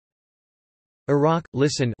Iraq,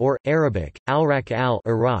 listen or, Arabic, al-Rak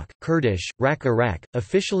al-Iraq, Kurdish, Rak Iraq,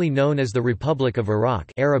 officially known as the Republic of Iraq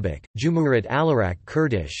Arabic, Jumhuriyat al-Iraq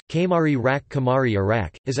Kurdish, Kamari Rak Kamari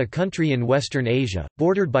Iraq, is a country in Western Asia,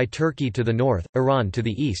 bordered by Turkey to the north, Iran to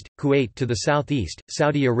the east, Kuwait to the southeast,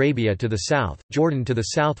 Saudi Arabia to the south, Jordan to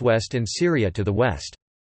the southwest and Syria to the west.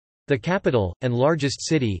 The capital, and largest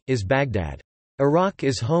city, is Baghdad. Iraq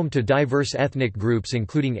is home to diverse ethnic groups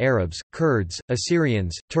including Arabs, Kurds,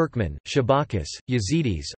 Assyrians, Turkmen, Shabakis,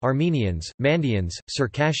 Yazidis, Armenians, Mandaeans,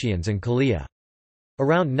 Circassians and Kalia.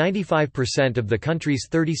 Around 95% of the country's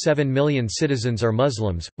 37 million citizens are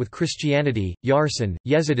Muslims, with Christianity, Yarsan,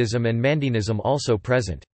 Yezidism and Mandaeanism also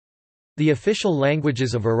present. The official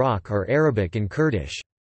languages of Iraq are Arabic and Kurdish.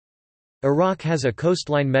 Iraq has a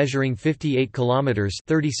coastline measuring 58 kilometers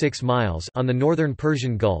 (36 miles) on the northern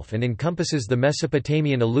Persian Gulf and encompasses the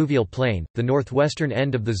Mesopotamian alluvial plain, the northwestern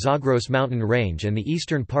end of the Zagros mountain range and the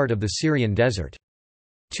eastern part of the Syrian desert.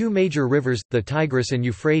 Two major rivers, the Tigris and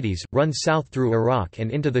Euphrates, run south through Iraq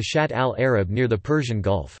and into the Shatt al-Arab near the Persian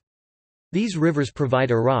Gulf. These rivers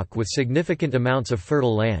provide Iraq with significant amounts of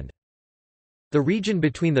fertile land. The region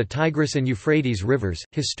between the Tigris and Euphrates rivers,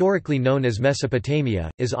 historically known as Mesopotamia,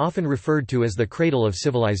 is often referred to as the cradle of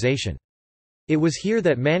civilization. It was here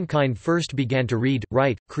that mankind first began to read,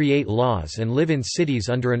 write, create laws and live in cities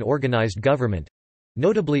under an organized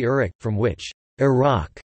government—notably Uruk, from which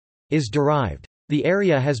Iraq is derived. The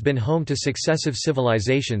area has been home to successive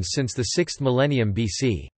civilizations since the 6th millennium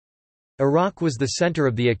BC. Iraq was the center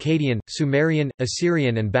of the Akkadian, Sumerian,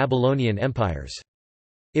 Assyrian and Babylonian empires.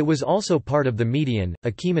 It was also part of the Median,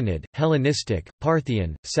 Achaemenid, Hellenistic,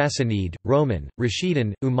 Parthian, Sassanid, Roman,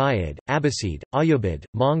 Rashidun, Umayyad, Abbasid, Ayyubid,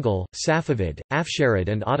 Mongol, Safavid, Afsharid,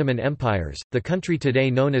 and Ottoman empires. The country today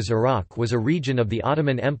known as Iraq was a region of the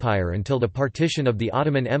Ottoman Empire until the partition of the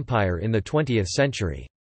Ottoman Empire in the 20th century.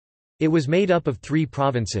 It was made up of three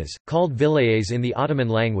provinces, called vilayets in the Ottoman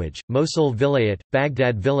language: Mosul Vilayet,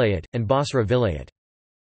 Baghdad Vilayet, and Basra Vilayet.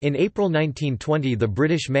 In April 1920 the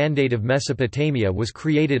British Mandate of Mesopotamia was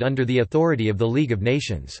created under the authority of the League of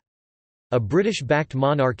Nations. A British-backed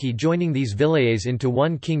monarchy joining these vilayets into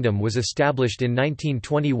one kingdom was established in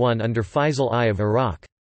 1921 under Faisal I of Iraq.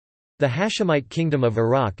 The Hashemite Kingdom of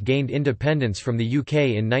Iraq gained independence from the UK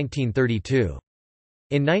in 1932.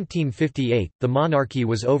 In 1958, the monarchy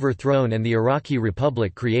was overthrown and the Iraqi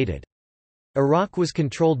Republic created. Iraq was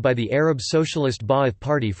controlled by the Arab Socialist Ba'ath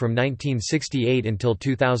Party from 1968 until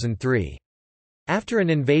 2003. After an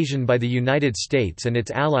invasion by the United States and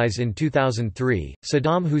its allies in 2003,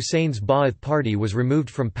 Saddam Hussein's Ba'ath Party was removed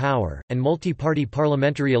from power, and multi-party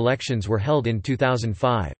parliamentary elections were held in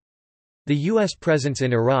 2005. The U.S. presence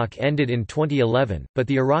in Iraq ended in 2011, but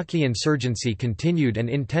the Iraqi insurgency continued and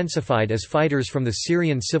intensified as fighters from the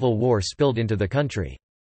Syrian civil war spilled into the country.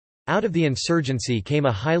 Out of the insurgency came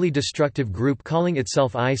a highly destructive group calling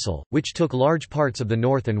itself ISIL, which took large parts of the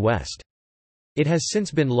north and west. It has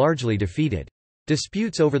since been largely defeated.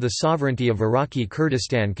 Disputes over the sovereignty of Iraqi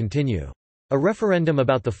Kurdistan continue. A referendum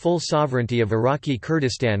about the full sovereignty of Iraqi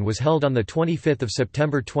Kurdistan was held on 25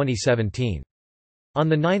 September 2017. On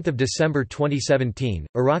 9 December 2017,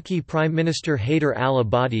 Iraqi Prime Minister Haider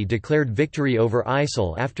al-Abadi declared victory over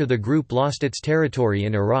ISIL after the group lost its territory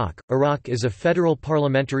in Iraq. Iraq is a federal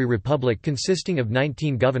parliamentary republic consisting of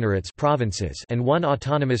 19 governorates provinces and one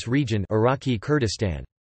autonomous region, Iraqi Kurdistan.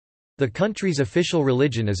 The country's official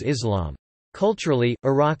religion is Islam. Culturally,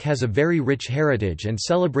 Iraq has a very rich heritage and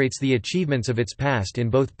celebrates the achievements of its past in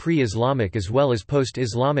both pre-Islamic as well as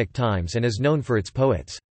post-Islamic times and is known for its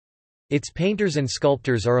poets. Its painters and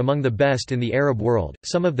sculptors are among the best in the Arab world,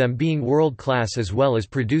 some of them being world-class as well as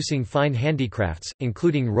producing fine handicrafts,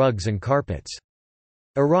 including rugs and carpets.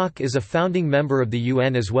 Iraq is a founding member of the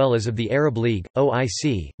UN as well as of the Arab League,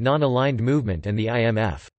 OIC, Non-Aligned Movement and the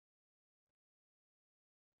IMF.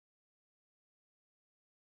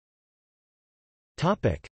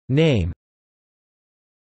 Name.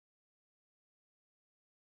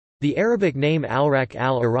 The Arabic name al-Rak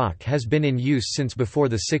al-Iraq has been in use since before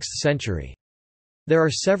the 6th century. There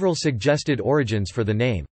are several suggested origins for the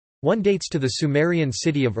name. One dates to the Sumerian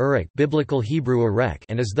city of Uruk, Biblical Hebrew Erech,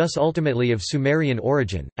 and is thus ultimately of Sumerian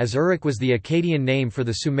origin, as Uruk was the Akkadian name for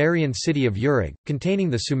the Sumerian city of Uruk,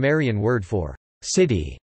 containing the Sumerian word for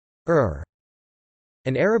city,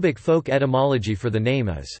 An Arabic folk etymology for the name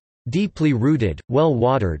is deeply rooted,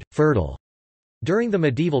 well-watered, fertile. During the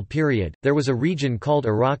medieval period, there was a region called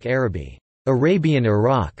Iraq Arabi, Arabian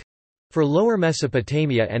Iraq, for Lower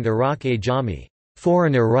Mesopotamia and Iraq Ajami,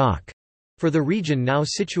 foreign Iraq, for the region now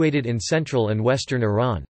situated in central and western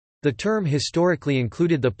Iran. The term historically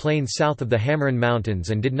included the plain south of the Hamran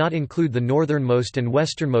Mountains and did not include the northernmost and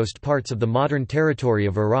westernmost parts of the modern territory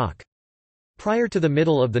of Iraq. Prior to the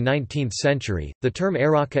middle of the 19th century, the term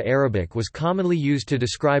Iraqi Arabic was commonly used to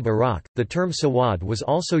describe Iraq. The term Sawad was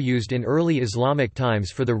also used in early Islamic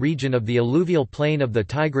times for the region of the alluvial plain of the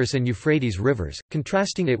Tigris and Euphrates rivers,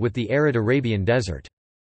 contrasting it with the arid Arabian desert.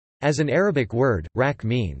 As an Arabic word, rak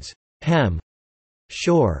means hem,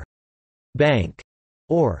 shore, bank,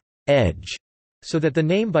 or edge, so that the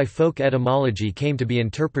name by folk etymology came to be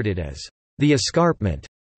interpreted as the escarpment,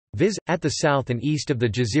 viz., at the south and east of the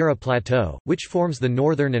Jazira Plateau, which forms the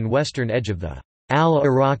northern and western edge of the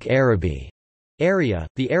Al-Iraq Arabi area.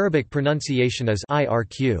 The Arabic pronunciation is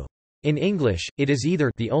irq. In English, it is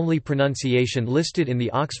either the only pronunciation listed in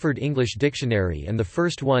the Oxford English Dictionary and the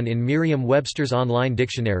first one in Merriam-Webster's Online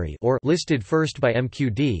Dictionary, or listed first by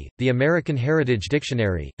MQD, the American Heritage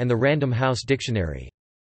Dictionary, and the Random House Dictionary.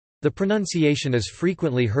 The pronunciation is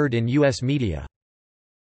frequently heard in U.S. media.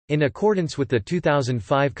 In accordance with the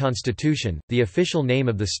 2005 Constitution, the official name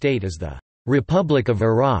of the state is the Republic of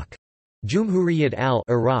Iraq, Jumhuriyat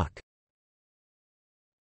al-Iraq.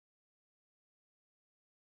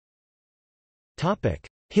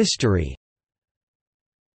 History.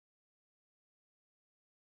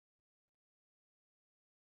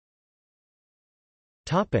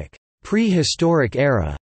 Prehistoric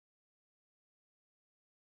era.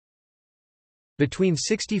 Between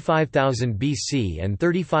 65,000 BC and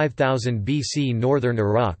 35,000 BC northern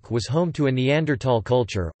Iraq was home to a Neanderthal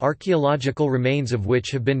culture, archaeological remains of which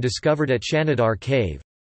have been discovered at Shanidar Cave.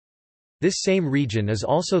 This same region is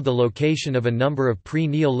also the location of a number of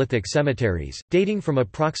pre-Neolithic cemeteries, dating from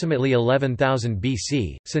approximately 11,000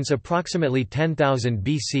 BC. Since approximately 10,000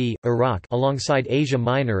 BC, Iraq, alongside Asia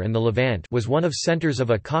Minor and the Levant, was one of centers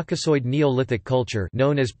of a Caucasoid Neolithic culture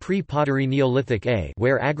known as Pre-Pottery Neolithic A,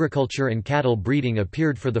 where agriculture and cattle breeding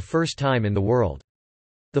appeared for the first time in the world.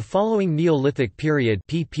 The following Neolithic period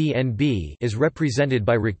 (PPNB) is represented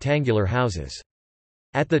by rectangular houses.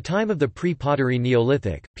 At the time of the pre-pottery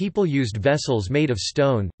Neolithic, people used vessels made of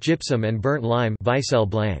stone, gypsum and burnt lime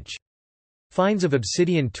blanche. Finds of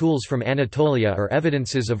obsidian tools from Anatolia are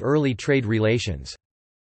evidences of early trade relations.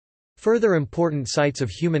 Further important sites of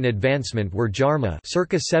human advancement were Jarma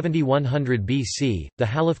circa 7100 BC, the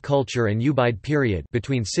Halaf culture and Ubaid period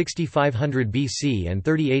between 6500 BC and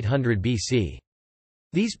 3800 BC.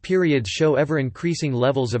 These periods show ever-increasing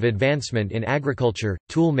levels of advancement in agriculture,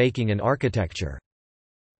 tool making and architecture.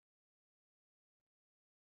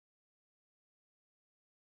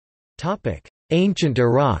 Ancient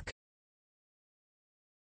Iraq.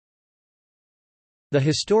 The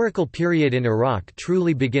historical period in Iraq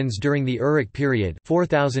truly begins during the Uruk period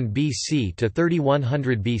 4000 BC to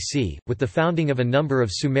 3100 BC, with the founding of a number of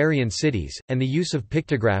Sumerian cities, and the use of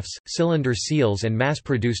pictographs, cylinder seals and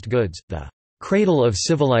mass-produced goods. The cradle of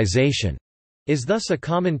civilization is thus a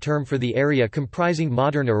common term for the area comprising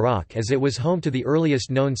modern Iraq, as it was home to the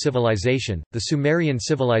earliest known civilization, the Sumerian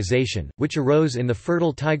civilization, which arose in the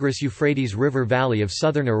fertile Tigris-Euphrates River valley of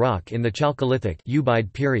southern Iraq in the Chalcolithic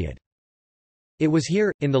Ubaid period. It was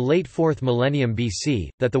here, in the late 4th millennium BC,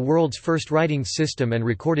 that the world's first writing system and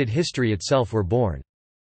recorded history itself were born.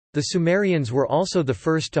 The Sumerians were also the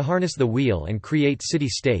first to harness the wheel and create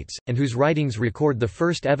city-states, and whose writings record the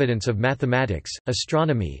first evidence of mathematics,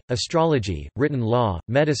 astronomy, astrology, written law,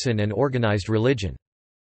 medicine and organized religion.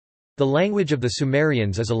 The language of the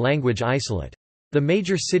Sumerians is a language isolate. The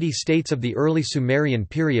major city-states of the early Sumerian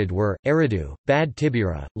period were, Eridu, Bad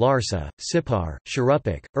Tibira, Larsa, Sippar,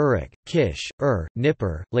 Shuruppak, Uruk, Kish,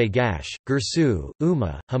 Nippur, Lagash, Gursu,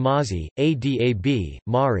 Umma, Hamazi, Adab,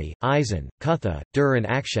 Mari, Izan, Kutha, Dur and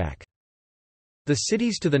Akshak. The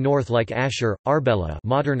cities to the north like Ashur, Arbela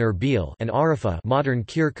modern Erbil and Arafah modern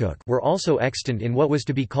Kirkuk were also extant in what was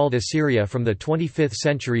to be called Assyria from the 25th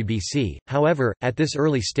century BC, however, at this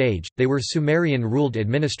early stage, they were Sumerian-ruled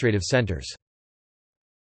administrative centers.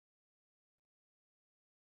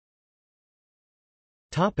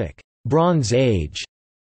 Bronze Age.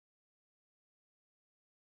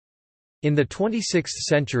 In the 26th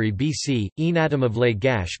century BC, Eannatum of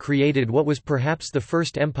Lagash created what was perhaps the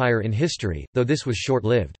first empire in history, though this was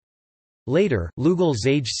short-lived. Later,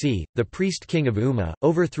 Lugal-Zage-C, the priest-king of Umma,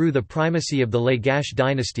 overthrew the primacy of the Lagash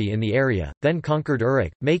dynasty in the area, then conquered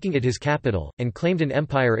Uruk, making it his capital, and claimed an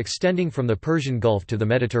empire extending from the Persian Gulf to the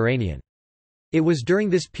Mediterranean. It was during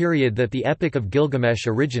this period that the Epic of Gilgamesh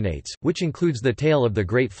originates, which includes the tale of the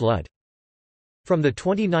Great Flood. From the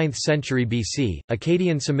 29th century BC,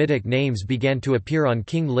 Akkadian Semitic names began to appear on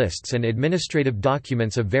king lists and administrative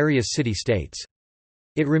documents of various city-states.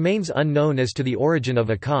 It remains unknown as to the origin of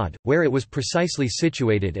Akkad, where it was precisely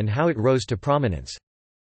situated and how it rose to prominence.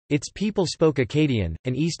 Its people spoke Akkadian,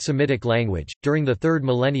 an East Semitic language. During the 3rd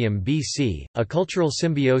millennium BC, a cultural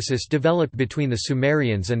symbiosis developed between the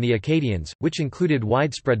Sumerians and the Akkadians, which included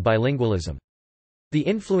widespread bilingualism. The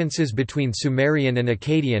influences between Sumerian and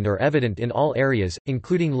Akkadian are evident in all areas,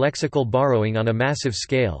 including lexical borrowing on a massive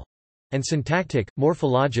scale, and syntactic,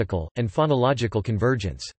 morphological, and phonological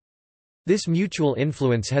convergence. This mutual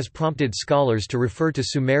influence has prompted scholars to refer to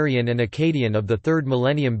Sumerian and Akkadian of the 3rd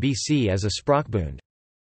millennium BC as a Sprachbund.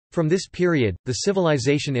 From this period, the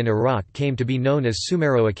civilization in Iraq came to be known as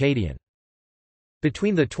Sumero-Akkadian.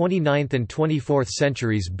 Between the 29th and 24th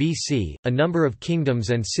centuries BC, a number of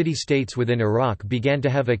kingdoms and city-states within Iraq began to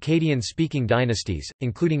have Akkadian-speaking dynasties,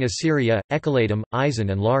 including Assyria, Ekallatum,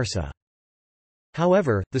 Isin and Larsa.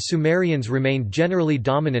 However, the Sumerians remained generally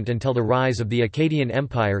dominant until the rise of the Akkadian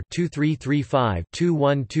Empire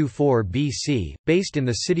 2335–2124 BC, based in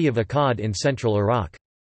the city of Akkad in central Iraq.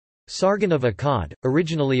 Sargon of Akkad,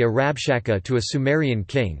 originally a Rabshakeh to a Sumerian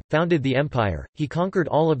king, founded the empire. He conquered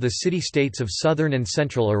all of the city-states of southern and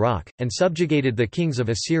central Iraq, and subjugated the kings of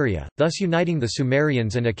Assyria, thus uniting the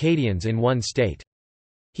Sumerians and Akkadians in one state.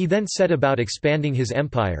 He then set about expanding his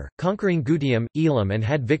empire, conquering Gutium, Elam and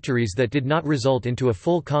had victories that did not result into a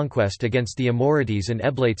full conquest against the Amorites and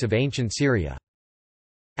Eblates of ancient Syria.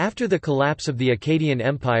 After the collapse of the Akkadian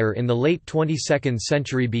Empire in the late 22nd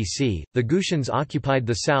century BC, the Gutians occupied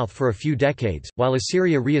the south for a few decades, while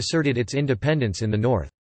Assyria reasserted its independence in the north.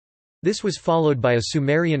 This was followed by a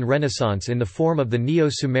Sumerian renaissance in the form of the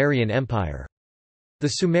Neo-Sumerian Empire. The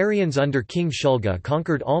Sumerians under King Shulgi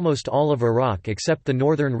conquered almost all of Iraq except the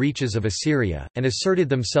northern reaches of Assyria, and asserted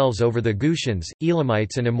themselves over the Gutians,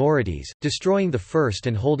 Elamites and Amorites, destroying the first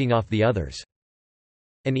and holding off the others.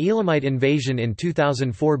 An Elamite invasion in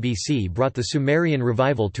 2004 BC brought the Sumerian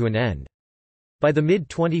revival to an end. By the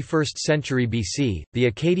mid-21st century BC,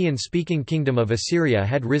 the Akkadian-speaking kingdom of Assyria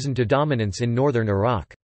had risen to dominance in northern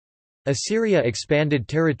Iraq. Assyria expanded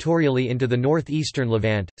territorially into the northeastern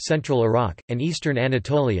Levant, central Iraq, and eastern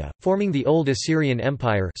Anatolia, forming the Old Assyrian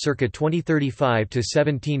Empire circa 2035 to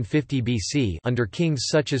 1750 BC under kings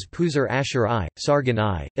such as Puzur-Ashur I, Sargon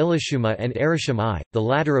I, Elishuma and Ereshkigal I, the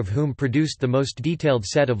latter of whom produced the most detailed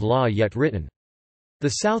set of law yet written. The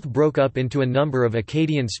south broke up into a number of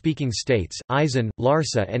Akkadian-speaking states, Isin,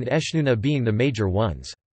 Larsa and Eshnunna being the major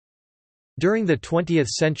ones. During the 20th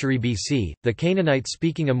century BC, the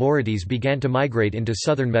Canaanite-speaking Amorites began to migrate into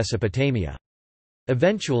southern Mesopotamia.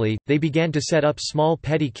 Eventually, they began to set up small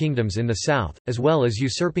petty kingdoms in the south, as well as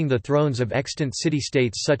usurping the thrones of extant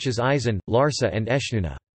city-states such as Isin, Larsa and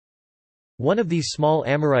Eshnunna. One of these small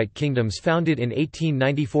Amorite kingdoms founded in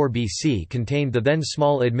 1894 BC contained the then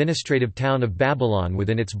small administrative town of Babylon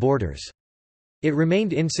within its borders. It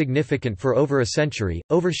remained insignificant for over a century,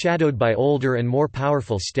 overshadowed by older and more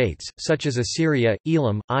powerful states, such as Assyria,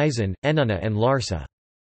 Elam, Isin, Enunna and Larsa.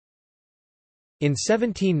 In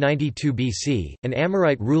 1792 BC, an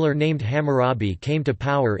Amorite ruler named Hammurabi came to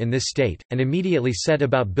power in this state, and immediately set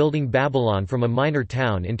about building Babylon from a minor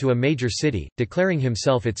town into a major city, declaring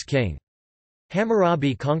himself its king.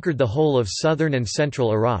 Hammurabi conquered the whole of southern and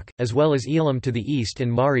central Iraq, as well as Elam to the east and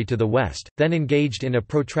Mari to the west, then engaged in a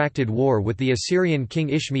protracted war with the Assyrian king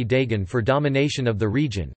Ishmi-Dagan for domination of the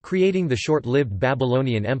region, creating the short-lived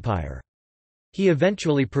Babylonian Empire. He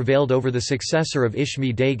eventually prevailed over the successor of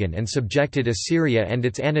Ishmi-Dagan and subjected Assyria and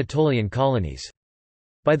its Anatolian colonies.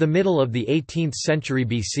 By the middle of the 18th century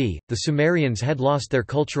BC, the Sumerians had lost their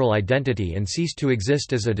cultural identity and ceased to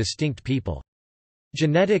exist as a distinct people.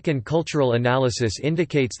 Genetic and cultural analysis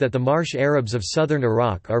indicates that the Marsh Arabs of southern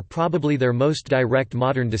Iraq are probably their most direct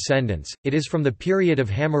modern descendants. It is from the period of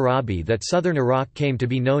Hammurabi that southern Iraq came to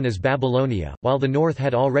be known as Babylonia, while the north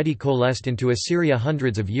had already coalesced into Assyria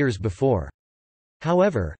hundreds of years before.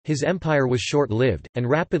 However, his empire was short-lived, and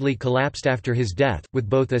rapidly collapsed after his death, with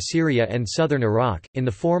both Assyria and southern Iraq, in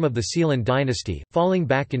the form of the Sealand dynasty, falling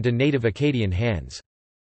back into native Akkadian hands.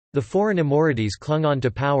 The foreign Amorites clung on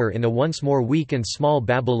to power in a once more weak and small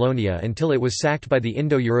Babylonia until it was sacked by the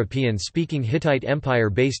Indo-European-speaking Hittite Empire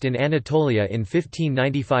based in Anatolia in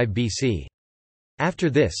 1595 BC. After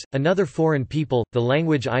this, another foreign people, the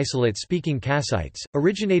language isolate-speaking Kassites,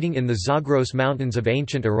 originating in the Zagros Mountains of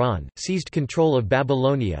ancient Iran, seized control of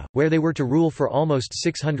Babylonia, where they were to rule for almost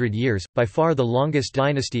 600 years, by far the longest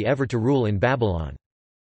dynasty ever to rule in Babylon.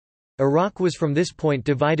 Iraq was from this point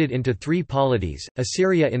divided into three polities,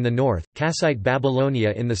 Assyria in the north, Kassite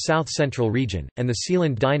Babylonia in the south-central region, and the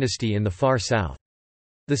Sealand dynasty in the far south.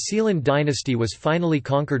 The Sealand dynasty was finally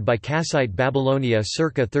conquered by Kassite Babylonia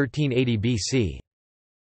circa 1380 BC.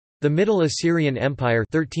 The Middle Assyrian Empire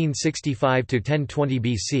 1365 to 1020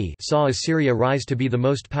 BC saw Assyria rise to be the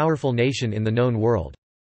most powerful nation in the known world.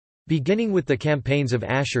 Beginning with the campaigns of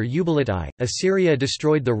Ashur-uballit, Assyria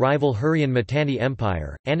destroyed the rival Hurrian-Mitanni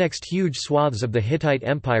Empire, annexed huge swaths of the Hittite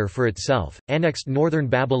Empire for itself, annexed northern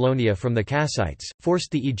Babylonia from the Kassites,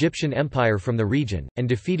 forced the Egyptian Empire from the region, and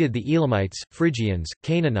defeated the Elamites, Phrygians,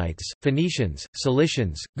 Canaanites, Phoenicians,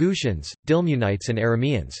 Cilicians, Gutians, Dilmunites and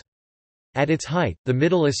Arameans. At its height, the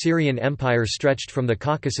Middle Assyrian Empire stretched from the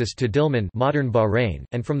Caucasus to Dilmun, modern Bahrain,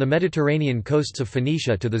 and from the Mediterranean coasts of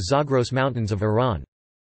Phoenicia to the Zagros Mountains of Iran.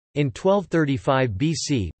 In 1235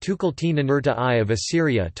 BC, Tukulti-Ninurta I of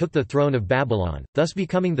Assyria took the throne of Babylon, thus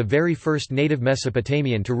becoming the very first native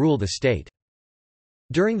Mesopotamian to rule the state.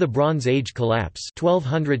 During the Bronze Age collapse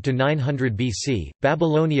 1200 to 900 BC,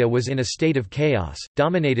 Babylonia was in a state of chaos,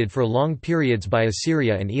 dominated for long periods by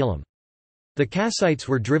Assyria and Elam. The Kassites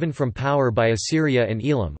were driven from power by Assyria and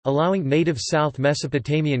Elam, allowing native South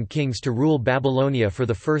Mesopotamian kings to rule Babylonia for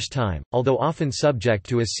the first time, although often subject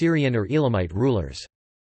to Assyrian or Elamite rulers.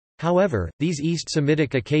 However, these East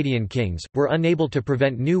Semitic Akkadian kings were unable to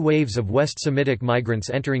prevent new waves of West Semitic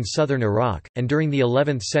migrants entering southern Iraq, and during the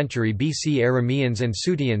 11th century BC Arameans and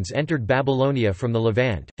Suteans entered Babylonia from the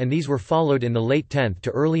Levant, and these were followed in the late 10th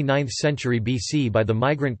to early 9th century BC by the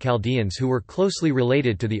migrant Chaldeans who were closely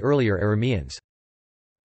related to the earlier Arameans.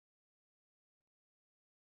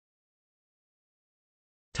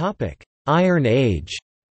 Iron Age.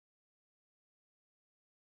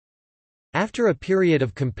 After a period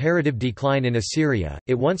of comparative decline in Assyria,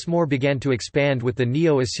 it once more began to expand with the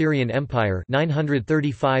Neo-Assyrian Empire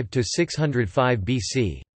 935 to 605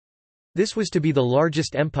 BC. This was to be the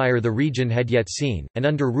largest empire the region had yet seen, and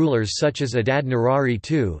under rulers such as Adad-nirari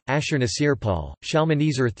II, Ashur-nasirpal,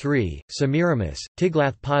 Shalmaneser III, Semiramis,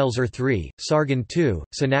 Tiglath-Pileser III, Sargon II,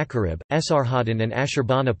 Sennacherib, Esarhaddon and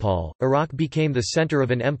Ashurbanipal, Iraq became the center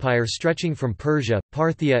of an empire stretching from Persia,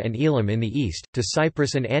 Parthia and Elam in the east, to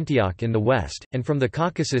Cyprus and Antioch in the west, and from the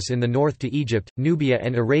Caucasus in the north to Egypt, Nubia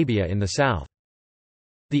and Arabia in the south.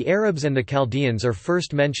 The Arabs and the Chaldeans are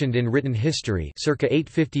first mentioned in written history circa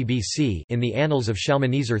 850 BC in the Annals of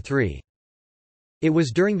Shalmaneser III. It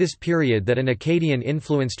was during this period that an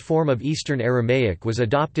Akkadian-influenced form of Eastern Aramaic was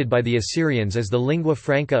adopted by the Assyrians as the lingua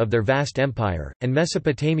franca of their vast empire, and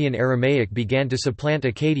Mesopotamian Aramaic began to supplant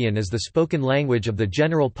Akkadian as the spoken language of the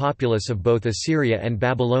general populace of both Assyria and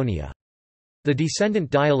Babylonia. The descendant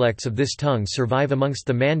dialects of this tongue survive amongst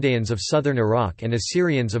the Mandaeans of southern Iraq and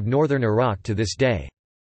Assyrians of northern Iraq to this day.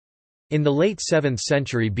 In the late 7th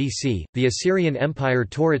century BC, the Assyrian Empire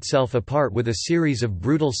tore itself apart with a series of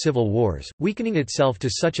brutal civil wars, weakening itself to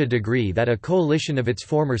such a degree that a coalition of its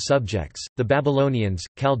former subjects, the Babylonians,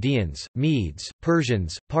 Chaldeans, Medes,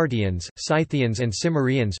 Persians, Parthians, Scythians and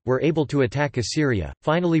Cimmerians, were able to attack Assyria,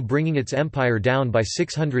 finally bringing its empire down by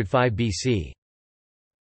 605 BC.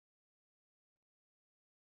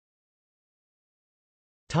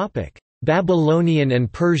 Babylonian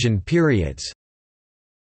and Persian periods.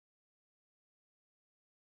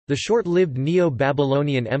 The short-lived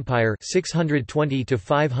Neo-Babylonian Empire 620 to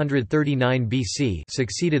 539 BC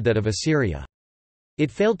succeeded that of Assyria.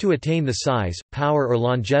 It failed to attain the size, power or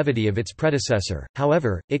longevity of its predecessor,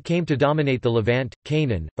 however, it came to dominate the Levant,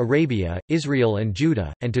 Canaan, Arabia, Israel and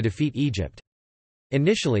Judah, and to defeat Egypt.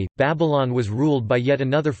 Initially, Babylon was ruled by yet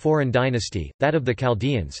another foreign dynasty, that of the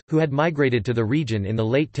Chaldeans, who had migrated to the region in the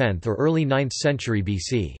late 10th or early 9th century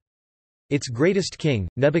BC. Its greatest king,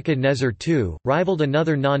 Nebuchadnezzar II, rivaled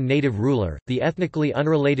another non-native ruler, the ethnically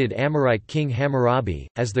unrelated Amorite king Hammurabi,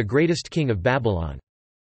 as the greatest king of Babylon.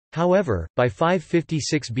 However, by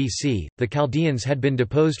 556 BC, the Chaldeans had been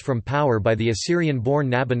deposed from power by the Assyrian-born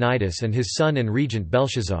Nabonidus and his son and regent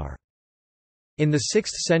Belshazzar. In the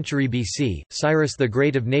 6th century BC, Cyrus the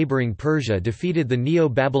Great of neighboring Persia defeated the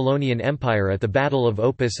Neo-Babylonian Empire at the Battle of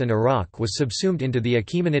Opis, and Iraq was subsumed into the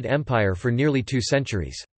Achaemenid Empire for nearly 2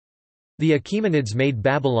 centuries. The Achaemenids made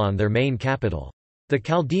Babylon their main capital. The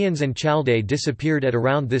Chaldeans and Chaldee disappeared at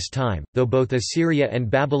around this time, though both Assyria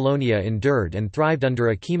and Babylonia endured and thrived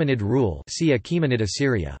under Achaemenid rule. See Achaemenid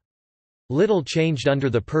Assyria. Little changed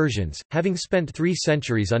under the Persians, having spent 3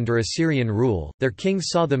 centuries under Assyrian rule. Their kings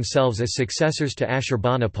saw themselves as successors to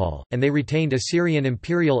Ashurbanipal, and they retained Assyrian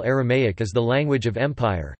Imperial Aramaic as the language of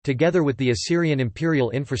empire, together with the Assyrian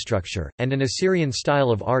imperial infrastructure, and an Assyrian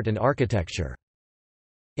style of art and architecture.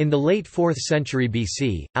 In the late 4th century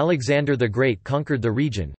BC, Alexander the Great conquered the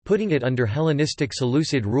region, putting it under Hellenistic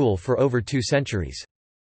Seleucid rule for over 2 centuries.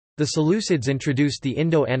 The Seleucids introduced the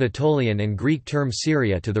Indo-Anatolian and Greek term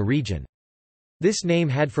Syria to the region. This name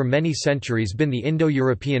had for many centuries been the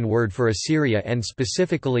Indo-European word for Assyria and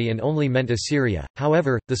specifically and only meant Assyria.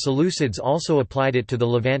 However, the Seleucids also applied it to the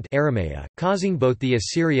Levant Aramea, causing both the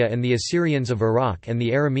Assyria and the Assyrians of Iraq and the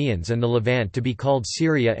Arameans and the Levant to be called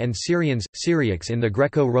Syria and Syrians, Syriacs in the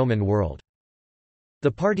Greco-Roman world. The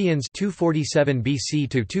Parthians 247 BC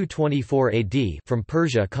to 224 AD from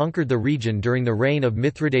Persia conquered the region during the reign of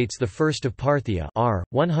Mithridates I of Parthia r.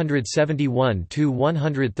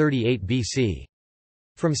 171–138 BC.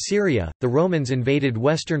 From Syria, the Romans invaded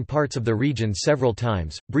western parts of the region several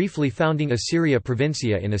times, briefly founding Assyria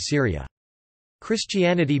Provincia in Assyria.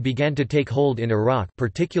 Christianity began to take hold in Iraq,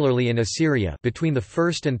 particularly in Assyria, between the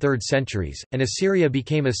 1st and 3rd centuries, and Assyria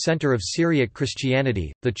became a center of Syriac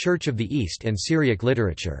Christianity, the Church of the East and Syriac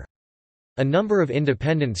literature. A number of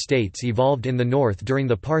independent states evolved in the north during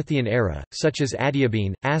the Parthian era, such as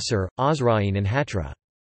Adiabene, Assur, Osrhoene and Hatra.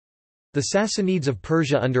 The Sassanids of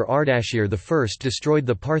Persia under Ardashir I destroyed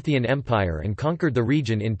the Parthian Empire and conquered the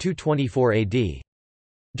region in 224 AD.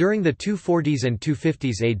 During the 240s and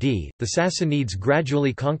 250s AD, the Sassanids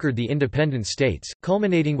gradually conquered the independent states,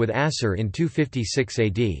 culminating with Assur in 256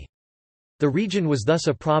 AD. The region was thus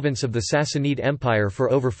a province of the Sassanid Empire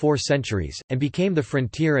for over 4 centuries, and became the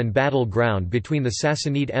frontier and battle ground between the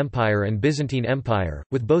Sassanid Empire and Byzantine Empire,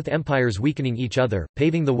 with both empires weakening each other,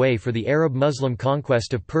 paving the way for the Arab-Muslim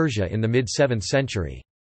conquest of Persia in the mid-7th century.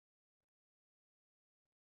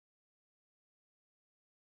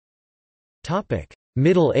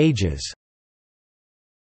 Middle Ages.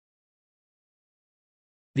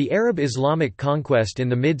 The Arab Islamic conquest in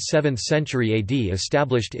the mid-7th century AD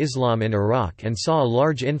established Islam in Iraq and saw a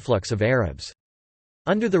large influx of Arabs.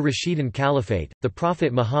 Under the Rashidun Caliphate, the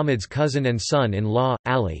Prophet Muhammad's cousin and son-in-law,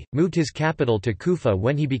 Ali, moved his capital to Kufa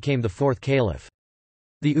when he became the 4th caliph.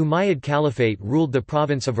 The Umayyad Caliphate ruled the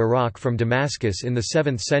province of Iraq from Damascus in the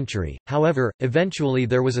 7th century, however, eventually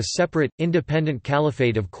there was a separate, independent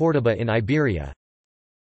caliphate of Córdoba in Iberia.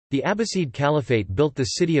 The Abbasid Caliphate built the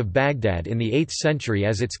city of Baghdad in the 8th century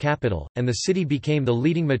as its capital, and the city became the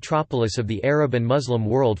leading metropolis of the Arab and Muslim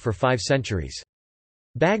world for 5 centuries.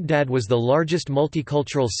 Baghdad was the largest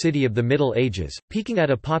multicultural city of the Middle Ages, peaking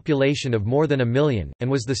at a population of more than 1 million,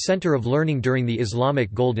 and was the center of learning during the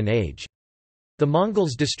Islamic Golden Age. The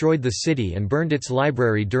Mongols destroyed the city and burned its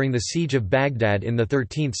library during the siege of Baghdad in the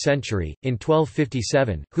 13th century. In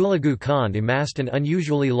 1257, Hulagu Khan amassed an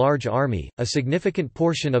unusually large army, a significant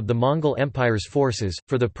portion of the Mongol Empire's forces,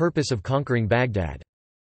 for the purpose of conquering Baghdad.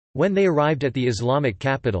 When they arrived at the Islamic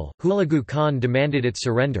capital, Hulagu Khan demanded its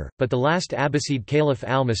surrender, but the last Abbasid Caliph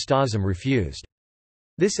al-Mustazim refused.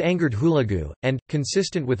 This angered Hulagu, and,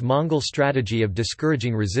 consistent with Mongol strategy of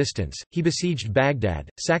discouraging resistance, he besieged Baghdad,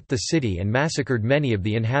 sacked the city and massacred many of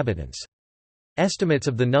the inhabitants. Estimates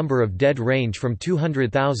of the number of dead range from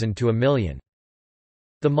 200,000 to 1 million.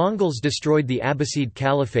 The Mongols destroyed the Abbasid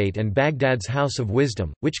Caliphate and Baghdad's House of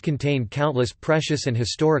Wisdom, which contained countless precious and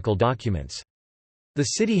historical documents. The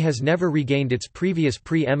city has never regained its previous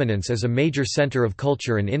pre-eminence as a major center of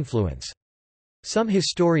culture and influence. Some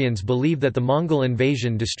historians believe that the Mongol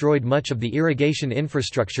invasion destroyed much of the irrigation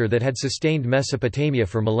infrastructure that had sustained Mesopotamia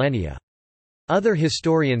for millennia. Other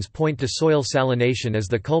historians point to soil salination as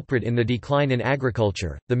the culprit in the decline in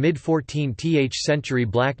agriculture. The mid-14th century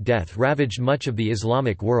Black Death ravaged much of the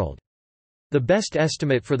Islamic world. The best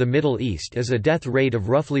estimate for the Middle East is a death rate of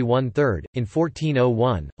roughly 1/3. In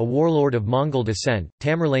 1401, a warlord of Mongol descent,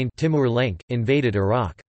 Tamerlane Timur Lenk, invaded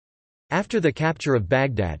Iraq. After the capture of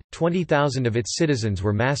Baghdad, 20,000 of its citizens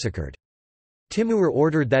were massacred. Timur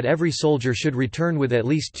ordered that every soldier should return with at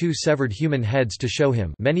least 2 severed human heads to show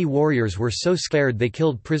him. Many warriors were so scared they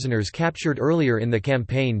killed prisoners captured earlier in the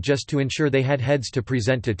campaign just to ensure they had heads to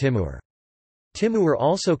present to Timur. Timur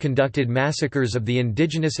also conducted massacres of the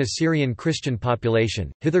indigenous Assyrian Christian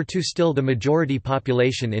population, hitherto still the majority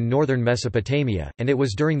population in northern Mesopotamia, and it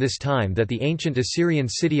was during this time that the ancient Assyrian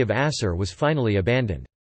city of Assur was finally abandoned.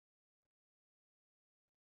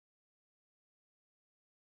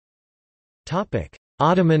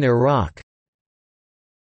 Ottoman Iraq.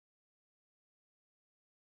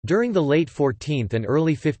 During the late 14th and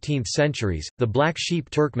early 15th centuries, the Black Sheep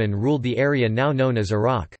Turkmen ruled the area now known as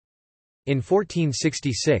Iraq. In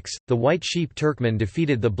 1466, the White Sheep Turkmen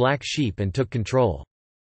defeated the Black Sheep and took control.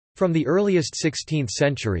 From the earliest 16th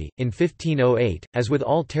century, in 1508, as with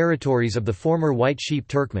all territories of the former White Sheep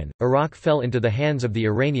Turkmen, Iraq fell into the hands of the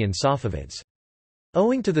Iranian Safavids.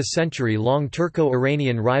 Owing to the century-long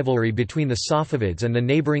Turco-Iranian rivalry between the Safavids and the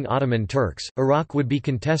neighboring Ottoman Turks, Iraq would be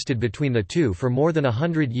contested between the two for more than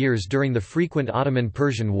 100 years during the frequent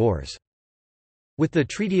Ottoman-Persian wars. With the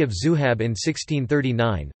Treaty of Zuhab in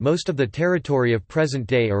 1639, most of the territory of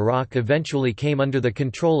present-day Iraq eventually came under the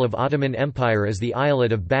control of Ottoman Empire as the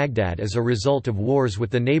Eyalet of Baghdad as a result of wars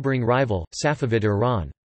with the neighboring rival, Safavid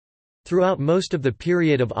Iran. Throughout most of the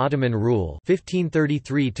period of Ottoman rule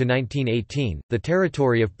 1533 to 1918, the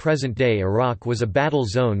territory of present-day Iraq was a battle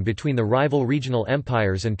zone between the rival regional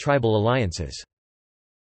empires and tribal alliances.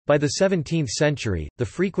 By the 17th century, the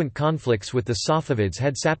frequent conflicts with the Safavids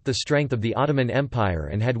had sapped the strength of the Ottoman Empire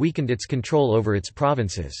and had weakened its control over its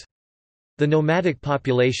provinces. The nomadic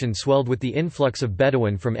population swelled with the influx of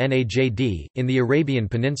Bedouin from Najd, in the Arabian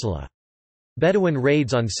Peninsula. Bedouin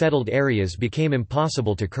raids on settled areas became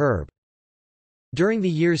impossible to curb. During the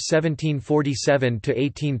years 1747 to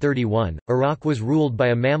 1831, Iraq was ruled by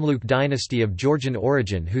a Mamluk dynasty of Georgian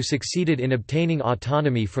origin who succeeded in obtaining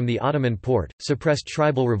autonomy from the Ottoman Porte, suppressed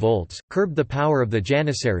tribal revolts, curbed the power of the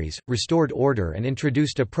Janissaries, restored order and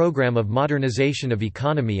introduced a program of modernization of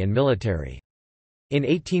economy and military. In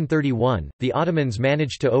 1831, the Ottomans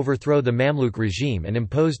managed to overthrow the Mamluk regime and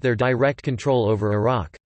imposed their direct control over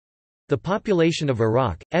Iraq. The population of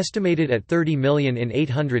Iraq, estimated at 30 million in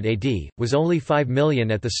 800 AD, was only 5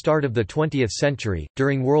 million at the start of the 20th century.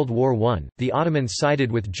 During World War I, the Ottomans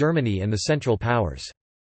sided with Germany and the Central Powers.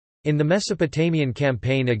 In the Mesopotamian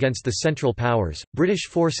campaign against the Central Powers, British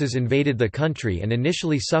forces invaded the country and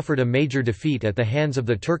initially suffered a major defeat at the hands of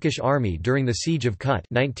the Turkish army during the Siege of Kut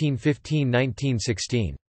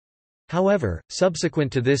 1915–1916. However,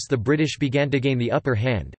 subsequent to this the British began to gain the upper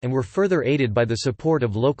hand, and were further aided by the support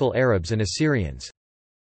of local Arabs and Assyrians.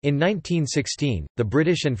 In 1916, the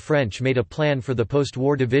British and French made a plan for the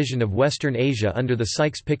post-war division of Western Asia under the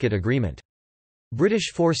Sykes-Picot Agreement.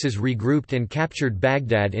 British forces regrouped and captured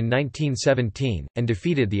Baghdad in 1917, and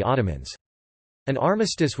defeated the Ottomans. An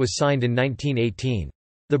armistice was signed in 1918.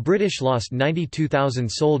 The British lost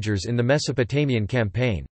 92,000 soldiers in the Mesopotamian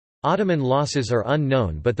campaign. Ottoman losses are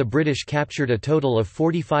unknown, but the British captured a total of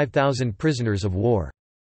 45,000 prisoners of war.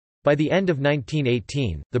 By the end of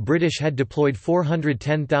 1918, the British had deployed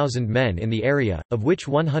 410,000 men in the area, of which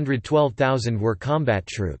 112,000 were combat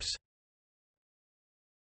troops.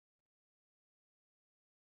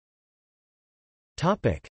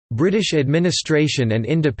 British administration and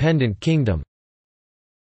independent kingdom.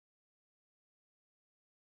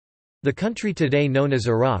 The country today known as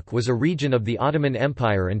Iraq was a region of the Ottoman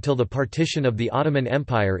Empire until the partition of the Ottoman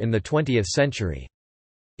Empire in the 20th century.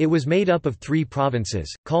 It was made up of 3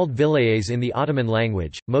 provinces, called vilayets in the Ottoman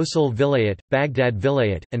language, Mosul Vilayet, Baghdad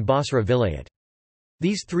Vilayet, and Basra Vilayet.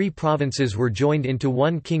 These 3 provinces were joined into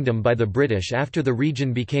one kingdom by the British after the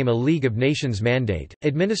region became a League of Nations mandate,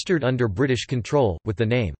 administered under British control, with the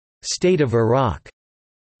name, State of Iraq.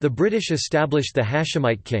 The British established the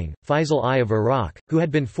Hashemite king, Faisal I of Iraq, who had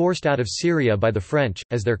been forced out of Syria by the French,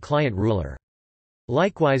 as their client ruler.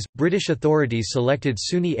 Likewise, British authorities selected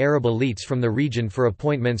Sunni Arab elites from the region for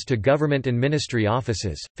appointments to government and ministry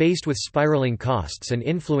offices. Faced with spiraling costs and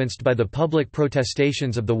influenced by the public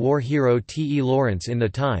protestations of the war hero T. E. Lawrence in the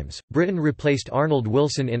Times, Britain replaced Arnold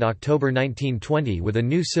Wilson in October 1920 with a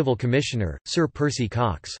new civil commissioner, Sir Percy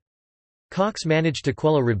Cox. Cox managed to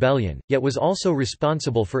quell a rebellion, yet was also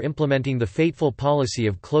responsible for implementing the fateful policy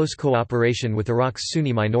of close cooperation with Iraq's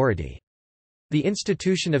Sunni minority. The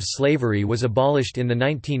institution of slavery was abolished in the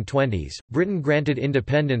 1920s. Britain granted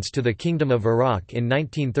independence to the Kingdom of Iraq in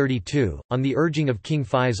 1932, on the urging of King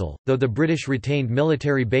Faisal, though the British retained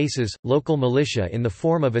military bases, local militia in the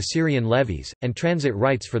form of Assyrian levies, and transit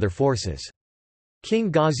rights for their forces.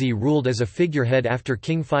 King Ghazi ruled as a figurehead after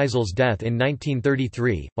King Faisal's death in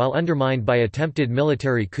 1933, while undermined by attempted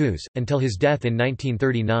military coups, until his death in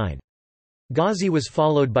 1939. Ghazi was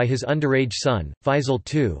followed by his underage son, Faisal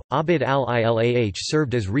II. Abd al-Ilah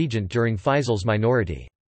served as regent during Faisal's minority.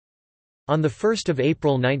 On 1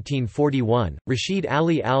 April 1941, Rashid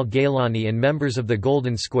Ali al-Gaylani and members of the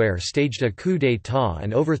Golden Square staged a coup d'état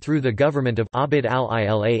and overthrew the government of Abd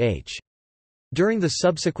al-Ilah. During the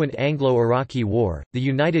subsequent Anglo-Iraqi War, the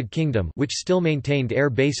United Kingdom, which still maintained air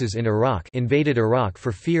bases in Iraq, invaded Iraq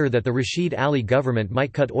for fear that the Rashid Ali government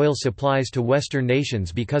might cut oil supplies to Western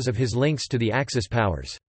nations because of his links to the Axis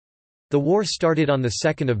powers. The war started on 2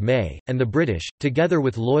 May, and the British, together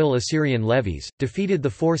with loyal Assyrian levies, defeated the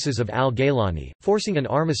forces of al-Gaylani, forcing an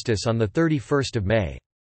armistice on 31 May.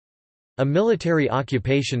 A military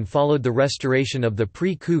occupation followed the restoration of the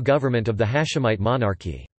pre-coup government of the Hashemite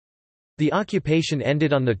monarchy. The occupation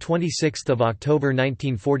ended on 26 October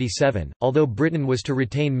 1947, although Britain was to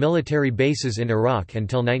retain military bases in Iraq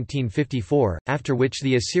until 1954, after which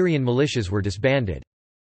the Assyrian militias were disbanded.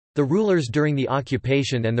 The rulers during the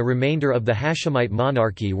occupation and the remainder of the Hashemite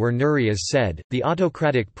monarchy were Nuri as said, the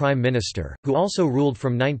autocratic prime minister, who also ruled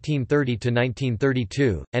from 1930 to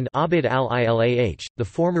 1932, and Abd al-Ilah, the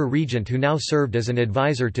former regent who now served as an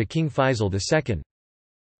advisor to King Faisal II.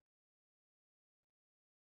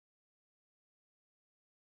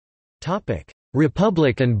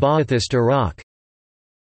 Republic and Ba'athist Iraq.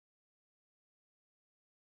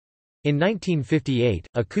 In 1958,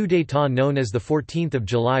 a coup d'état known as the 14th of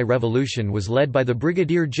July Revolution was led by the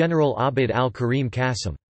Brigadier General Abd al-Karim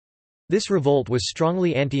Qasim. This revolt was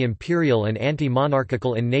strongly anti-imperial and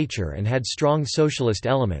anti-monarchical in nature and had strong socialist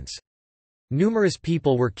elements. Numerous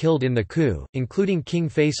people were killed in the coup, including King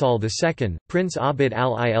Faisal II, Prince Abd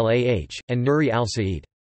al-Ilah, and Nuri al-Sa'id.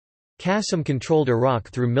 Qasim controlled Iraq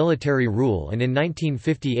through military rule, and in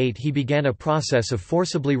 1958 he began a process of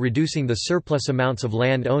forcibly reducing the surplus amounts of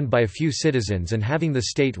land owned by a few citizens and having the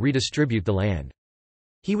state redistribute the land.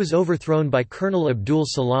 He was overthrown by Colonel Abdul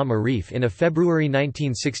Salam Arif in a February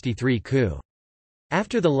 1963 coup.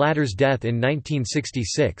 After the latter's death in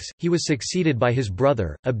 1966, he was succeeded by his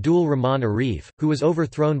brother, Abdul Rahman Arif, who was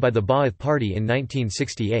overthrown by the Ba'ath Party in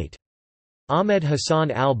 1968. Ahmed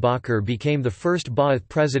Hassan al-Bakr became the first Ba'ath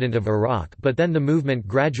president of Iraq, but then the movement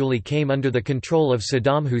gradually came under the control of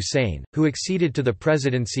Saddam Hussein, who acceded to the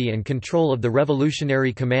presidency and control of the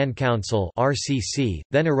Revolutionary Command Council (RCC),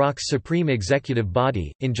 then Iraq's supreme executive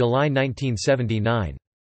body, in July 1979.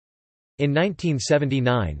 In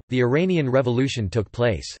 1979, the Iranian Revolution took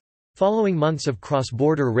place. Following months of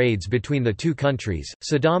cross-border raids between the two countries,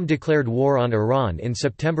 Saddam declared war on Iran in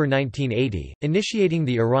September 1980, initiating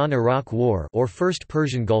the Iran–Iraq War or First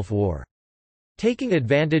Persian Gulf War. Taking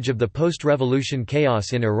advantage of the post-revolution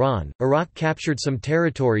chaos in Iran, Iraq captured some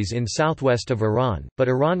territories in southwest of Iran, but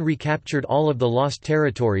Iran recaptured all of the lost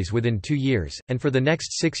territories within 2 years, and for the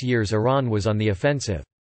next 6 years Iran was on the offensive.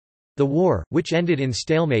 The war, which ended in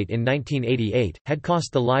stalemate in 1988, had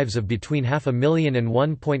cost the lives of between 500,000 and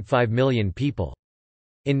 1.5 million people.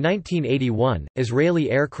 In 1981, Israeli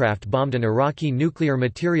aircraft bombed an Iraqi nuclear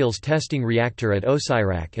materials testing reactor at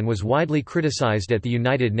Osirak and was widely criticized at the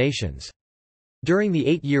United Nations. During the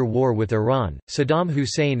 8-year war with Iran, Saddam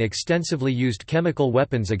Hussein extensively used chemical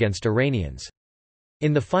weapons against Iranians.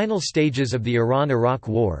 In the final stages of the Iran–Iraq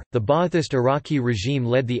War, the Ba'athist Iraqi regime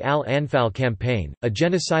led the Al-Anfal campaign, a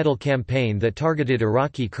genocidal campaign that targeted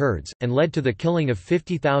Iraqi Kurds, and led to the killing of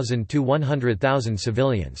 50,000 to 100,000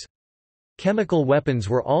 civilians. Chemical weapons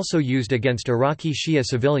were also used against Iraqi Shia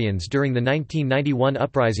civilians during the 1991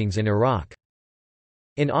 uprisings in Iraq.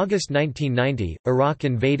 In August 1990, Iraq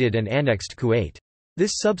invaded and annexed Kuwait.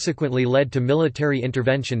 This subsequently led to military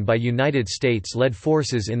intervention by United States-led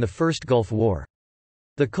forces in the First Gulf War.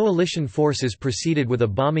 The coalition forces proceeded with a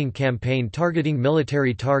bombing campaign targeting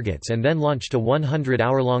military targets and then launched a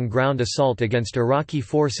 100-hour-long ground assault against Iraqi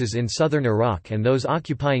forces in southern Iraq and those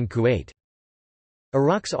occupying Kuwait.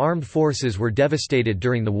 Iraq's armed forces were devastated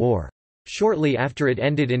during the war. Shortly after it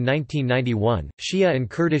ended in 1991, Shia and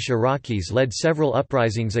Kurdish Iraqis led several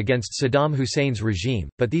uprisings against Saddam Hussein's regime,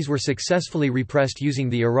 but these were successfully repressed using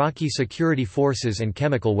the Iraqi security forces and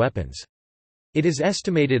chemical weapons. It is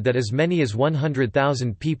estimated that as many as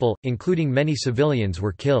 100,000 people, including many civilians,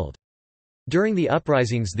 were killed. During the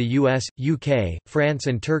uprisings the US, UK, France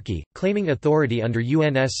and Turkey, claiming authority under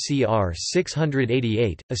UNSCR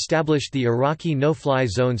 688, established the Iraqi no-fly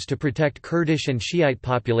zones to protect Kurdish and Shiite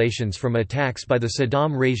populations from attacks by the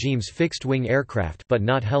Saddam regime's fixed-wing aircraft but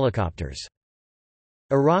not helicopters.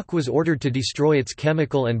 Iraq was ordered to destroy its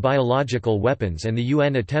chemical and biological weapons, and the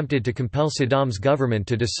UN attempted to compel Saddam's government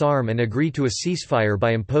to disarm and agree to a ceasefire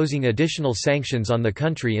by imposing additional sanctions on the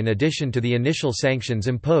country in addition to the initial sanctions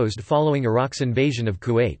imposed following Iraq's invasion of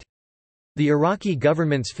Kuwait. The Iraqi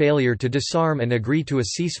government's failure to disarm and agree to a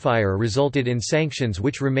ceasefire resulted in sanctions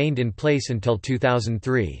which remained in place until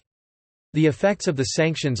 2003. The effects of the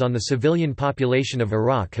sanctions on the civilian population of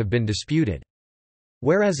Iraq have been disputed.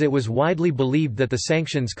 Whereas it was widely believed that the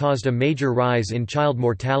sanctions caused a major rise in child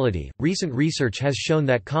mortality, recent research has shown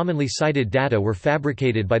that commonly cited data were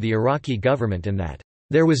fabricated by the Iraqi government and that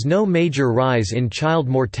there was no major rise in child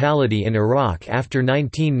mortality in Iraq after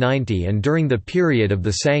 1990 and during the period of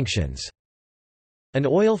the sanctions. An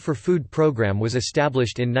oil for food program was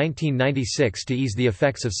established in 1996 to ease the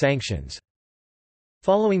effects of sanctions.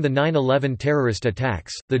 Following the 9/11 terrorist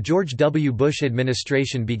attacks, the George W. Bush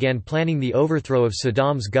administration began planning the overthrow of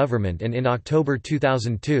Saddam's government, and in October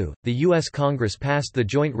 2002, the U.S. Congress passed the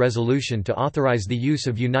joint resolution to authorize the use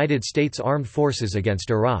of United States armed forces against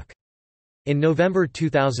Iraq. In November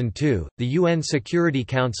 2002, the UN Security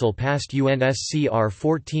Council passed UNSCR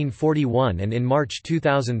 1441 and in March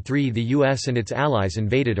 2003 the US and its allies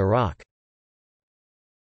invaded Iraq.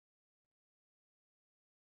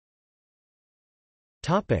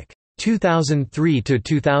 Topic 2003 to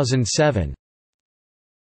 2007.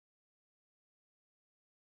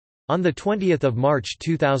 On 20 March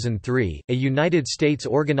 2003, a United States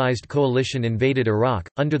organized coalition invaded Iraq,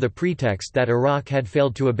 under the pretext that Iraq had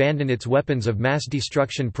failed to abandon its weapons of mass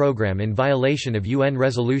destruction program in violation of UN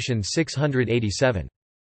Resolution 687.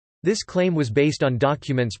 This claim was based on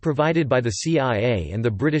documents provided by the CIA and the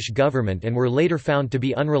British government and were later found to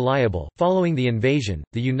be unreliable. Following the invasion,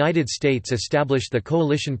 the United States established the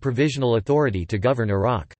Coalition Provisional Authority to govern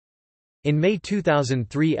Iraq. In May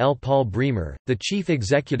 2003, L. Paul Bremer, the chief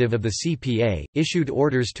executive of the CPA, issued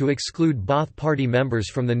orders to exclude Ba'ath Party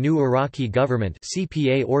members from the new Iraqi government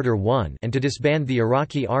CPA Order 1 and to disband the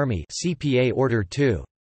Iraqi Army CPA Order 2.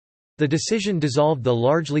 The decision dissolved the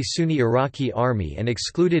largely Sunni Iraqi army and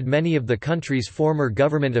excluded many of the country's former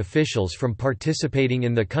government officials from participating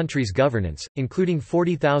in the country's governance, including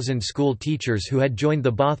 40,000 school teachers who had joined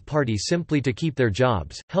the Ba'ath Party simply to keep their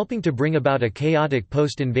jobs, helping to bring about a chaotic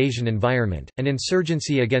post-invasion environment. An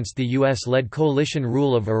insurgency against the US-led coalition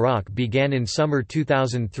rule of Iraq began in summer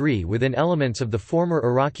 2003 within elements of the former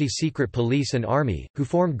Iraqi secret police and army, who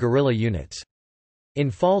formed guerrilla units. In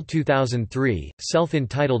fall 2003,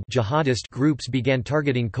 self-entitled jihadist groups began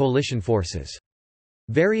targeting coalition forces.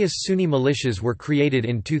 Various Sunni militias were created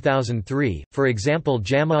in 2003, for example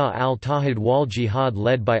Jama'a al-Tawhid wal-Jihad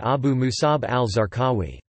led by Abu Musab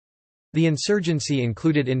al-Zarqawi. The insurgency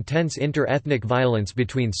included intense inter-ethnic violence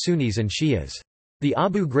between Sunnis and Shias. The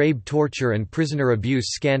Abu Ghraib torture and prisoner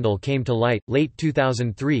abuse scandal came to light, late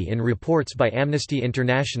 2003 in reports by Amnesty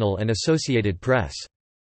International and Associated Press.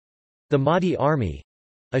 The Mahdi Army,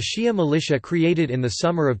 a Shia militia created in the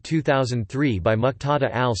summer of 2003 by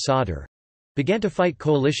Muqtada al-Sadr, began to fight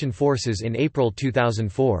coalition forces in April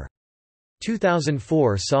 2004.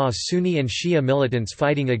 2004 saw Sunni and Shia militants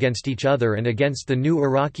fighting against each other and against the new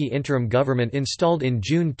Iraqi interim government installed in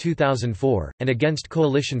June 2004, and against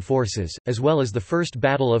coalition forces, as well as the First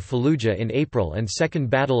Battle of Fallujah in April and Second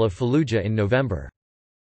Battle of Fallujah in November.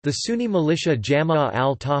 The Sunni militia Jama'a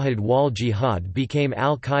al-Tawhid wal-Jihad became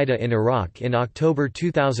al-Qaeda in Iraq in October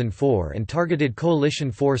 2004 and targeted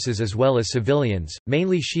coalition forces as well as civilians,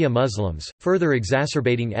 mainly Shia Muslims, further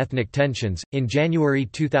exacerbating ethnic tensions. In January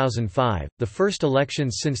 2005, the first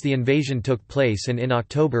elections since the invasion took place, and in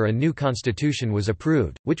October a new constitution was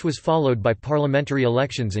approved, which was followed by parliamentary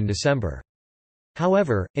elections in December.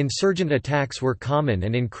 However, insurgent attacks were common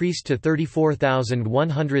and increased to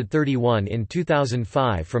 34,131 in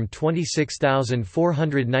 2005 from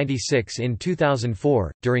 26,496 in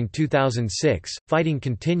 2004. During 2006, fighting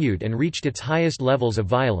continued and reached its highest levels of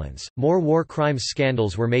violence. More war crimes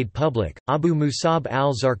scandals were made public. Abu Musab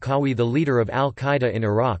al-Zarqawi, the leader of al-Qaeda in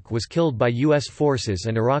Iraq, was killed by U.S. forces,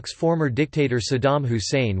 and Iraq's former dictator Saddam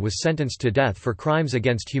Hussein was sentenced to death for crimes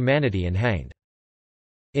against humanity and hanged.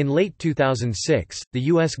 In late 2006, the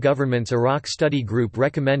U.S. government's Iraq Study Group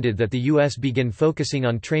recommended that the U.S. begin focusing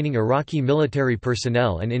on training Iraqi military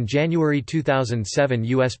personnel, and in January 2007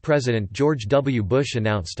 U.S. President George W. Bush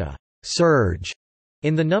announced a «surge»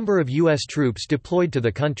 in the number of U.S. troops deployed to the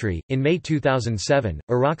country. In May 2007,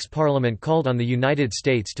 Iraq's parliament called on the United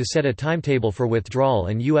States to set a timetable for withdrawal,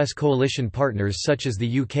 and U.S. coalition partners such as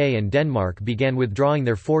the UK and Denmark began withdrawing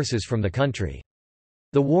their forces from the country.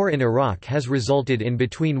 The war in Iraq has resulted in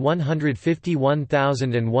between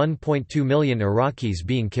 151,000 and 1.2 million Iraqis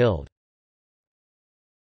being killed.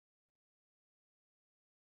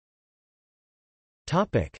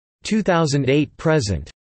 Topic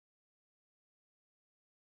 2008–present.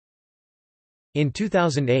 In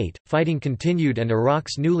 2008, fighting continued and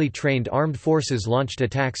Iraq's newly trained armed forces launched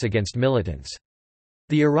attacks against militants.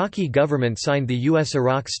 The Iraqi government signed the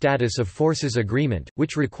U.S.-Iraq Status of Forces Agreement,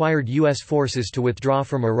 which required U.S. forces to withdraw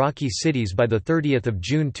from Iraqi cities by 30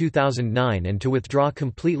 June 2009 and to withdraw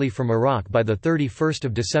completely from Iraq by 31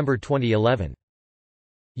 December 2011.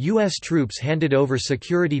 U.S. troops handed over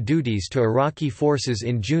security duties to Iraqi forces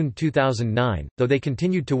in June 2009, though they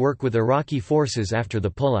continued to work with Iraqi forces after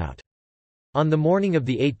the pullout. On the morning of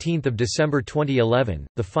 18 December 2011,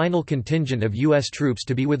 the final contingent of U.S. troops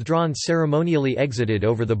to be withdrawn ceremonially exited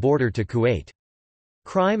over the border to Kuwait.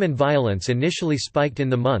 Crime and violence initially spiked in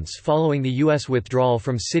the months following the U.S. withdrawal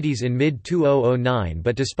from cities in mid-2009,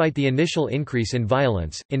 but despite the initial increase in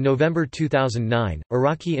violence, in November 2009,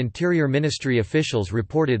 Iraqi Interior Ministry officials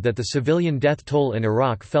reported that the civilian death toll in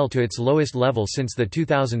Iraq fell to its lowest level since the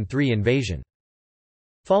 2003 invasion.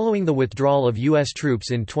 Following the withdrawal of U.S.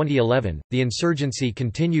 troops in 2011, the insurgency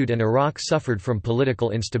continued and Iraq suffered from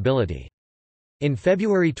political instability. In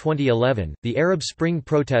February 2011, the Arab Spring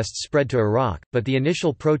protests spread to Iraq, but the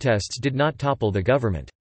initial protests did not topple the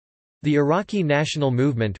government. The Iraqi National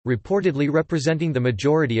Movement, reportedly representing the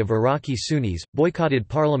majority of Iraqi Sunnis, boycotted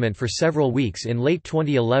parliament for several weeks in late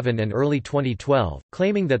 2011 and early 2012,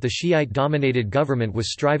 claiming that the Shiite-dominated government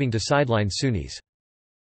was striving to sideline Sunnis.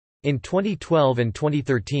 In 2012 and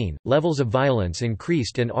 2013, levels of violence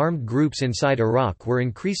increased and armed groups inside Iraq were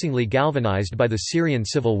increasingly galvanized by the Syrian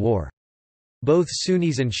civil war. Both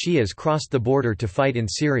Sunnis and Shias crossed the border to fight in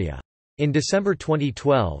Syria. In December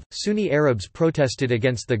 2012, Sunni Arabs protested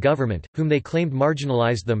against the government, whom they claimed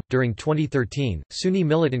marginalized them. During 2013, Sunni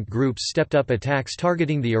militant groups stepped up attacks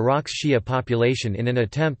targeting the Iraq's Shia population in an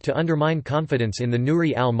attempt to undermine confidence in the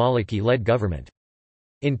Nouri al-Maliki-led government.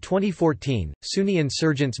 In 2014, Sunni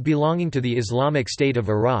insurgents belonging to the Islamic State of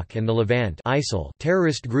Iraq and the Levant (ISIL)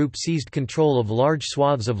 terrorist group seized control of large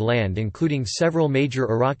swaths of land including several major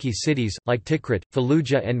Iraqi cities, like Tikrit,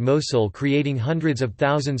 Fallujah and Mosul, creating hundreds of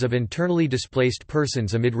thousands of internally displaced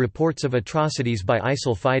persons amid reports of atrocities by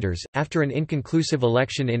ISIL fighters. After an inconclusive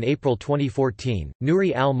election in April 2014,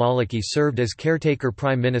 Nouri al-Maliki served as caretaker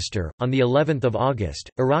prime minister. On the 11th of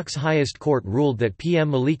August, Iraq's highest court ruled that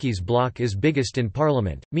PM Maliki's bloc is biggest in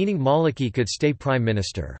parliament, meaning Maliki could stay prime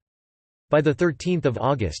minister. By 13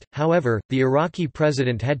 August, however, the Iraqi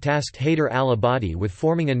president had tasked Haider al-Abadi with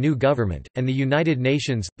forming a new government, and the United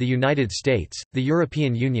Nations, the United States, the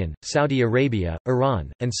European Union, Saudi Arabia,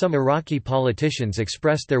 Iran, and some Iraqi politicians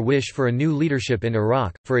expressed their wish for a new leadership in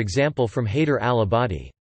Iraq, for example from Haider al-Abadi.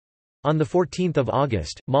 On 14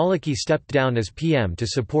 August, Maliki stepped down as PM to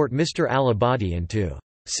support Mr. al-Abadi and to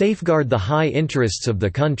safeguard the high interests of the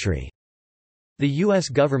country. The U.S.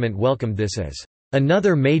 government welcomed this as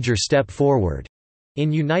another major step forward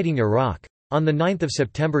in uniting Iraq. On 9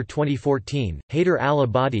 September 2014, Haider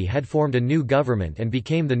al-Abadi had formed a new government and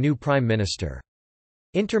became the new prime minister.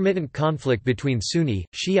 Intermittent conflict between Sunni,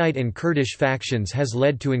 Shiite and Kurdish factions has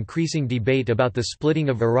led to increasing debate about the splitting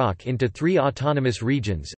of Iraq into three autonomous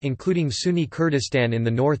regions, including Sunni Kurdistan in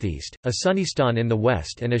the northeast, a Sunnistan in the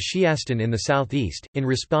west and a Shiastan in the southeast, in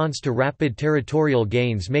response to rapid territorial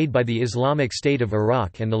gains made by the Islamic State of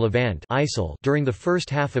Iraq and the Levant (ISIL) during the first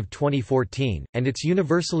half of 2014, and its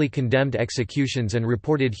universally condemned executions and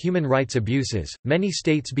reported human rights abuses. Many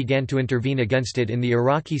states began to intervene against it in the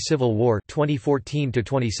Iraqi Civil War 2014 to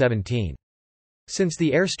 2017. Since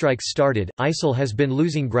the airstrikes started, ISIL has been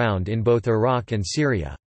losing ground in both Iraq and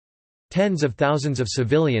Syria. Tens of thousands of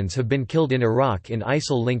civilians have been killed in Iraq in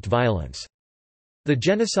ISIL-linked violence. The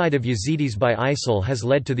genocide of Yazidis by ISIL has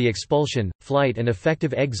led to the expulsion, flight and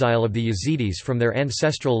effective exile of the Yazidis from their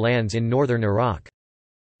ancestral lands in northern Iraq.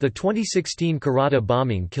 The 2016 Karata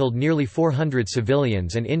bombing killed nearly 400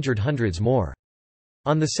 civilians and injured hundreds more.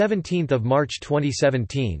 On 17 March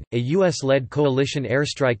 2017, a U.S.-led coalition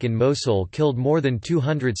airstrike in Mosul killed more than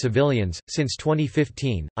 200 civilians. Since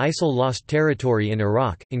 2015, ISIL lost territory in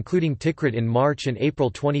Iraq, including Tikrit in March and April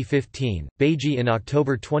 2015, Baiji in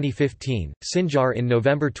October 2015, Sinjar in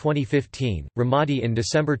November 2015, Ramadi in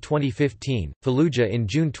December 2015, Fallujah in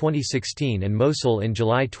June 2016, and Mosul in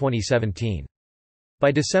July 2017.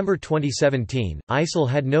 By December 2017, ISIL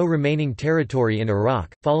had no remaining territory in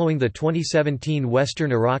Iraq. Following the 2017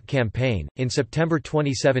 Western Iraq Campaign, in September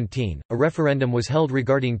 2017, a referendum was held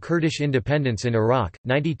regarding Kurdish independence in Iraq.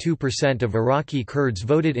 92% of Iraqi Kurds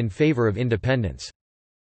voted in favor of independence.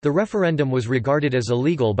 The referendum was regarded as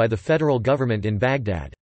illegal by the federal government in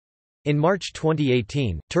Baghdad. In March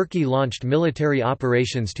 2018, Turkey launched military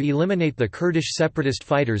operations to eliminate the Kurdish separatist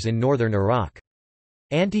fighters in northern Iraq.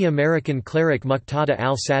 Anti-American cleric Muqtada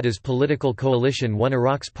al-Saddah's political coalition won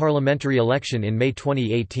Iraq's parliamentary election in May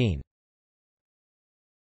 2018.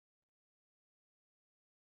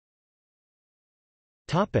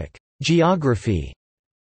 Geography.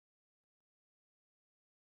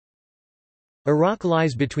 Iraq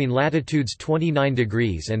lies between latitudes 29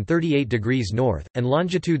 degrees and 38 degrees north, and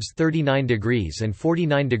longitudes 39 degrees and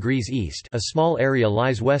 49 degrees east. A small area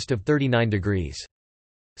lies west of 39 degrees.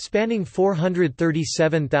 Spanning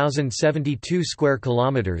 437,072 square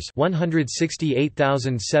kilometers,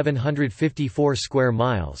 168,754 square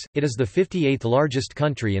miles, it is the 58th largest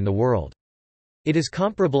country in the world. It is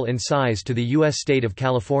comparable in size to the U.S. state of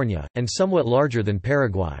California, and somewhat larger than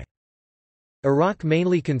Paraguay. Iraq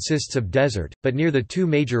mainly consists of desert, but near the two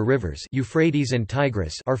major rivers Euphrates and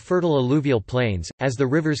Tigris are fertile alluvial plains, as the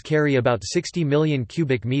rivers carry about 60 million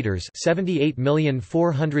cubic meters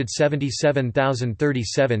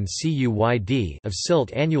 78,477,037 CUYD of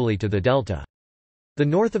silt annually to the delta. The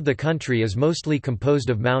north of the country is mostly composed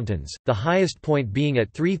of mountains, the highest point being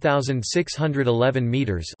at 3,611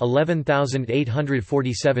 metres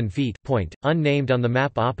 (11,847 feet) point, unnamed on the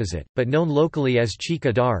map opposite, but known locally as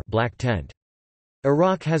Chika Dar Black Tent.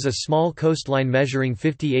 Iraq has a small coastline measuring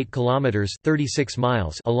 58 kilometres 36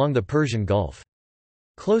 miles along the Persian Gulf.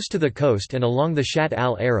 Close to the coast and along the Shat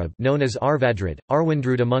al-Arab known as Arvadrid,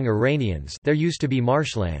 Arwindrud among Iranians there used to be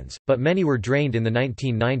marshlands, but many were drained in the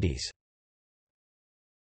 1990s.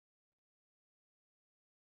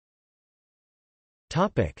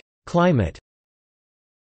 Climate.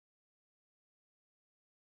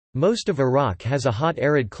 Most of Iraq has a hot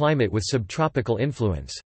arid climate with subtropical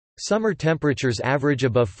influence. Summer temperatures average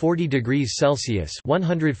above 40 degrees Celsius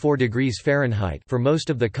 (104 degrees Fahrenheit) for most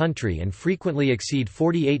of the country and frequently exceed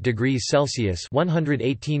 48 degrees Celsius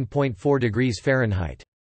 (118.4 degrees Fahrenheit).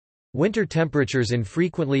 Winter temperatures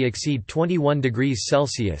infrequently exceed 21 degrees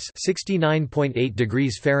Celsius (69.8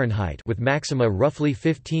 degrees Fahrenheit) with maxima roughly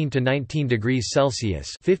 15 to 19 degrees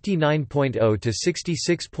Celsius (59.0 to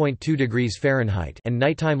 66.2 degrees Fahrenheit) and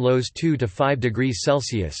nighttime lows 2 to 5 degrees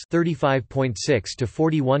Celsius (35.6 to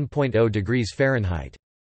 41.0 degrees Fahrenheit).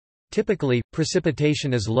 Typically,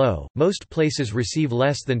 precipitation is low. Most places receive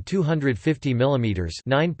less than 250 mm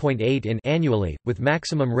 (9.8 in) annually, with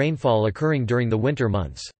maximum rainfall occurring during the winter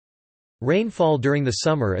months. Rainfall during the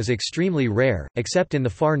summer is extremely rare, except in the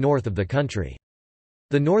far north of the country.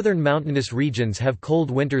 The northern mountainous regions have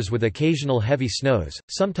cold winters with occasional heavy snows,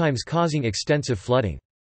 sometimes causing extensive flooding.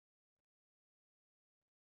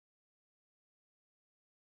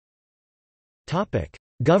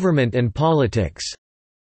 Government and politics.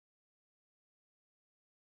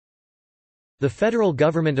 The federal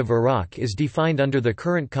government of Iraq is defined under the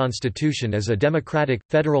current constitution as a democratic,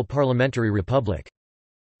 federal parliamentary republic.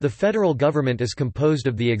 The federal government is composed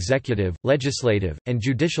of the executive, legislative, and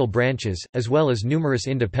judicial branches, as well as numerous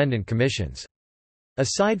independent commissions.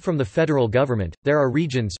 Aside from the federal government, there are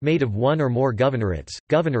regions made of one or more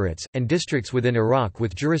governorates, and districts within Iraq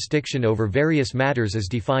with jurisdiction over various matters as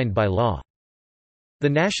defined by law. The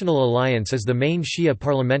National Alliance is the main Shia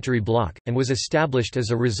parliamentary bloc, and was established as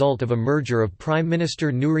a result of a merger of Prime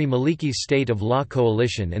Minister Nouri Maliki's State of Law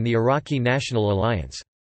coalition and the Iraqi National Alliance.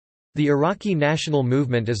 The Iraqi national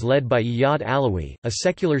movement is led by Iyad Alawi, a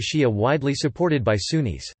secular Shia widely supported by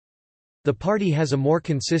Sunnis. The party has a more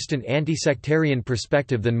consistent anti-sectarian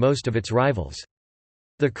perspective than most of its rivals.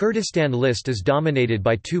 The Kurdistan list is dominated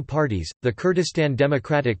by two parties, the Kurdistan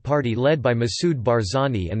Democratic Party led by Masoud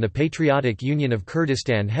Barzani and the Patriotic Union of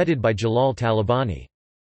Kurdistan headed by Jalal Talabani.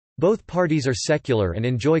 Both parties are secular and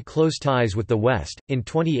enjoy close ties with the West. In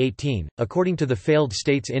 2018, according to the Failed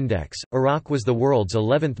States Index, Iraq was the world's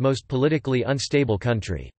 11th most politically unstable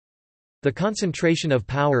country. The concentration of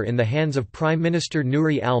power in the hands of Prime Minister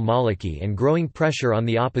Nouri al-Maliki and growing pressure on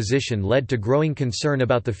the opposition led to growing concern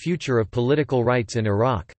about the future of political rights in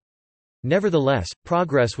Iraq. Nevertheless,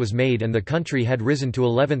 progress was made and the country had risen to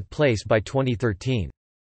 11th place by 2013.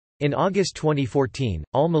 In August 2014,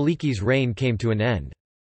 al-Maliki's reign came to an end.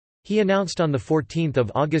 He announced on 14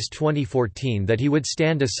 August 2014 that he would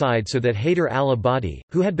stand aside so that Haider al-Abadi,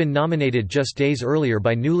 who had been nominated just days earlier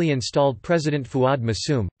by newly installed President Fuad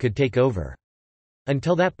Massoum, could take over.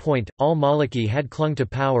 Until that point, al-Maliki had clung to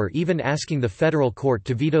power, even asking the federal court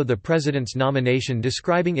to veto the president's nomination,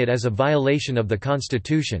 describing it as a violation of the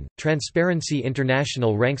constitution. Transparency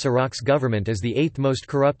International ranks Iraq's government as the 8th most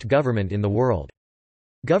corrupt government in the world.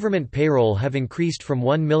 Government payroll have increased from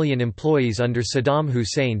 1 million employees under Saddam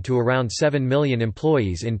Hussein to around 7 million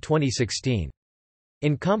employees in 2016.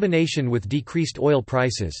 In combination with decreased oil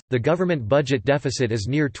prices, the government budget deficit is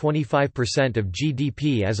near 25% of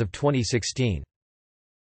GDP as of 2016.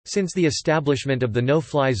 Since the establishment of the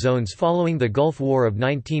no-fly zones following the Gulf War of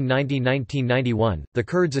 1990–1991, the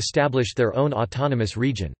Kurds established their own autonomous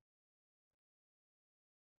region.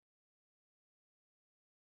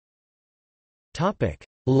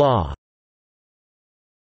 Law.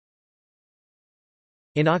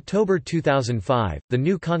 In October 2005, the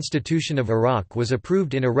new Constitution of Iraq was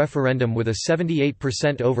approved in a referendum with a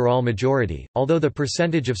 78% overall majority, although the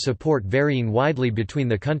percentage of support varying widely between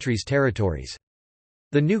the country's territories.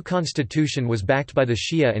 The new constitution was backed by the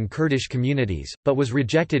Shia and Kurdish communities, but was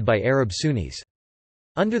rejected by Arab Sunnis.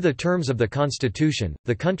 Under the terms of the constitution,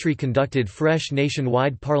 the country conducted fresh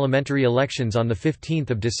nationwide parliamentary elections on 15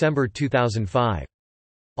 December 2005.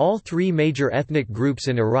 All three major ethnic groups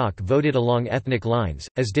in Iraq voted along ethnic lines,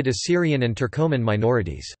 as did Assyrian and Turkoman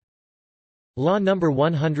minorities. Law No.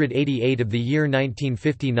 188 of the year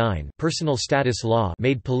 1959, Personal Status Law,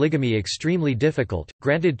 made polygamy extremely difficult,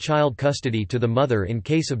 granted child custody to the mother in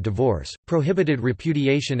case of divorce, prohibited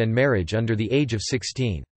repudiation and marriage under the age of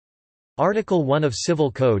 16. Article 1 of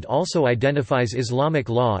Civil Code also identifies Islamic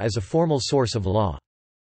law as a formal source of law.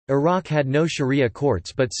 Iraq had no Sharia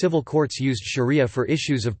courts, but civil courts used Sharia for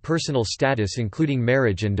issues of personal status including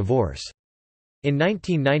marriage and divorce. In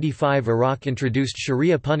 1995, Iraq introduced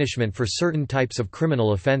Sharia punishment for certain types of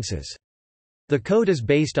criminal offenses. The code is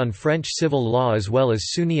based on French civil law as well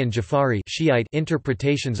as Sunni and Jafari Shiite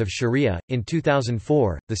interpretations of Sharia. In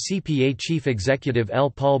 2004, the CPA chief executive L.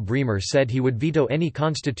 Paul Bremer said he would veto any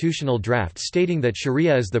constitutional draft stating that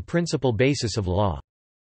Sharia is the principal basis of law.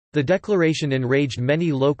 The declaration enraged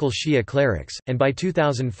many local Shia clerics, and by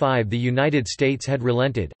 2005 the United States had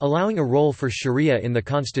relented, allowing a role for Sharia in the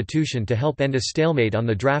constitution to help end a stalemate on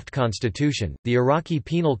the draft constitution. The Iraqi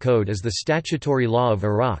Penal Code is the statutory law of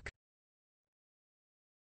Iraq.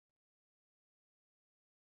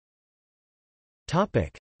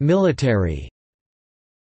 Topic: Military.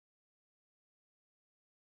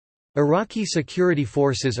 Iraqi security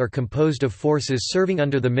forces are composed of forces serving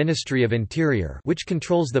under the Ministry of Interior, which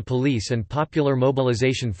controls the police and popular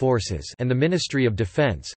mobilization forces, and the Ministry of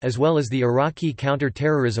Defense, as well as the Iraqi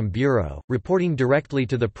Counter-Terrorism Bureau, reporting directly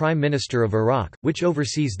to the Prime Minister of Iraq, which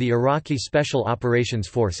oversees the Iraqi Special Operations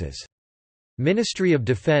Forces. Ministry of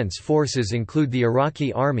Defense forces include the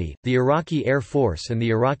Iraqi Army, the Iraqi Air Force and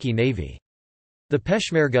the Iraqi Navy. The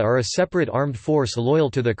Peshmerga are a separate armed force loyal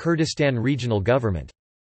to the Kurdistan Regional Government.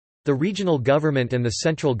 The regional government and the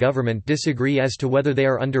central government disagree as to whether they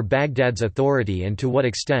are under Baghdad's authority and to what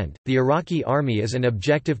extent. The Iraqi Army is an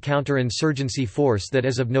objective counter-insurgency force that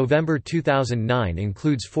as of November 2009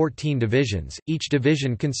 includes 14 divisions, each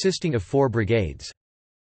division consisting of 4 brigades.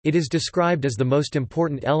 It is described as the most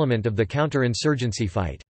important element of the counter-insurgency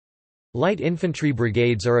fight. Light infantry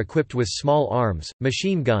brigades are equipped with small arms,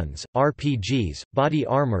 machine guns, RPGs, body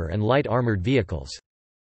armor and light armored vehicles.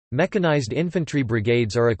 Mechanized infantry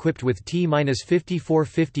brigades are equipped with T-54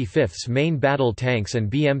 55ths main battle tanks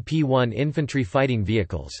and BMP-1 infantry fighting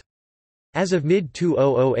vehicles. As of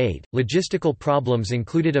mid-2008, logistical problems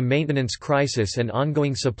included a maintenance crisis and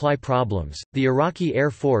ongoing supply problems. The Iraqi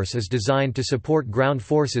Air Force is designed to support ground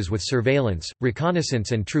forces with surveillance,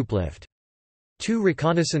 reconnaissance and troop lift. 2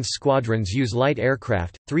 reconnaissance squadrons use light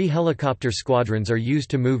aircraft, 3 helicopter squadrons are used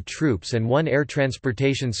to move troops and 1 air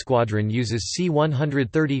transportation squadron uses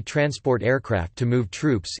C-130 transport aircraft to move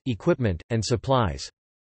troops, equipment, and supplies.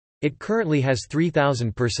 It currently has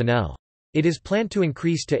 3,000 personnel. It is planned to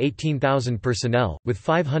increase to 18,000 personnel, with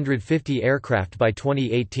 550 aircraft by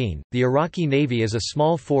 2018. The Iraqi Navy is a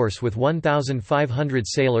small force with 1,500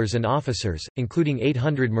 sailors and officers, including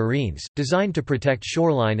 800 Marines, designed to protect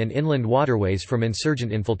shoreline and inland waterways from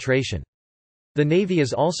insurgent infiltration. The Navy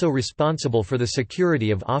is also responsible for the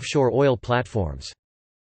security of offshore oil platforms.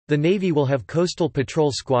 The Navy will have coastal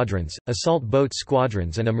patrol squadrons, assault boat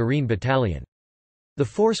squadrons, and a marine battalion. The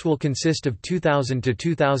force will consist of 2,000 to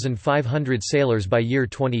 2,500 sailors by year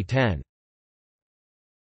 2010.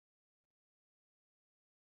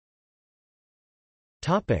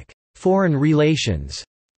 Foreign relations.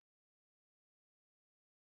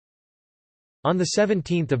 On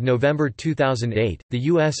 17 November 2008, the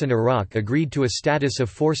U.S. and Iraq agreed to a Status of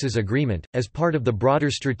Forces Agreement, as part of the broader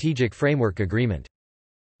Strategic Framework Agreement.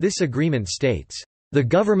 This agreement states, "The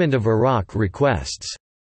government of Iraq requests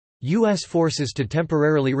U.S. forces to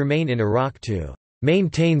temporarily remain in Iraq to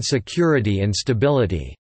maintain security and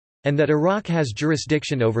stability, and that Iraq has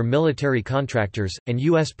jurisdiction over military contractors, and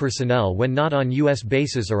U.S. personnel when not on U.S.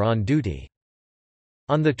 bases or on duty."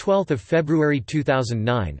 On 12 February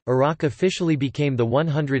 2009, Iraq officially became the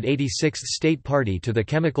 186th state party to the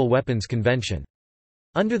Chemical Weapons Convention.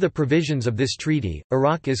 Under the provisions of this treaty,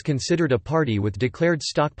 Iraq is considered a party with declared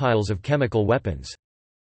stockpiles of chemical weapons.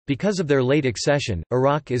 Because of their late accession,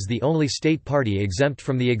 Iraq is the only state party exempt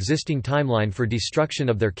from the existing timeline for destruction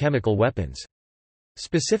of their chemical weapons.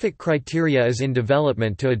 Specific criteria is in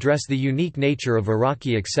development to address the unique nature of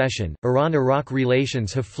Iraqi accession. Iran-Iraq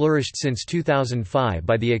relations have flourished since 2005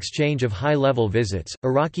 by the exchange of high-level visits.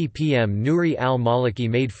 Iraqi PM Nouri al-Maliki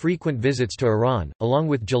made frequent visits to Iran, along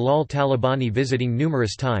with Jalal Talabani visiting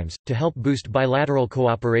numerous times, to help boost bilateral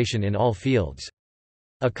cooperation in all fields.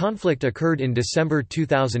 A conflict occurred in December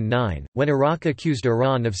 2009, when Iraq accused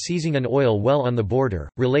Iran of seizing an oil well on the border.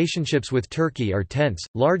 Relationships with Turkey are tense,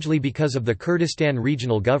 largely because of the Kurdistan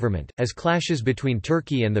Regional Government, as clashes between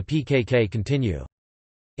Turkey and the PKK continue.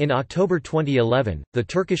 In October 2011, the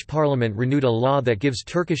Turkish parliament renewed a law that gives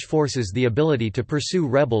Turkish forces the ability to pursue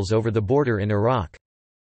rebels over the border in Iraq.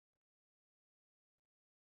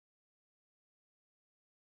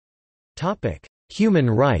 Human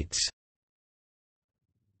rights.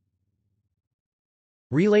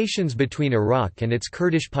 Relations between Iraq and its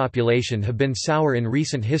Kurdish population have been sour in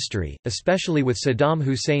recent history, especially with Saddam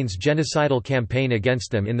Hussein's genocidal campaign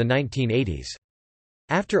against them in the 1980s.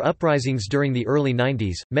 After uprisings during the early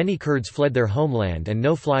 90s, many Kurds fled their homeland and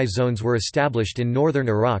no-fly zones were established in northern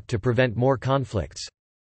Iraq to prevent more conflicts.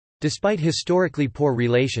 Despite historically poor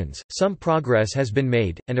relations, some progress has been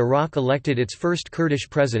made, and Iraq elected its first Kurdish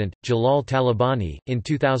president, Jalal Talabani, in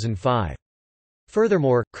 2005.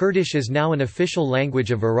 Furthermore, Kurdish is now an official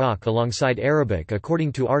language of Iraq alongside Arabic.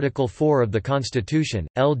 According to Article 4 of the Constitution,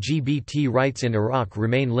 LGBT rights in Iraq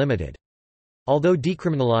remain limited. Although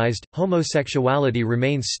decriminalized, homosexuality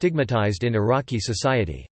remains stigmatized in Iraqi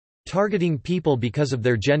society. Targeting people because of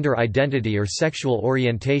their gender identity or sexual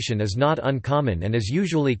orientation is not uncommon and is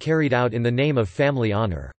usually carried out in the name of family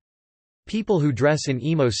honor. People who dress in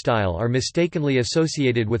emo style are mistakenly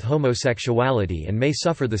associated with homosexuality and may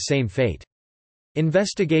suffer the same fate.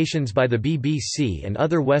 Investigations by the BBC and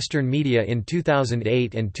other Western media in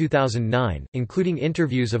 2008 and 2009, including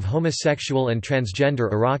interviews of homosexual and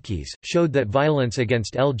transgender Iraqis, showed that violence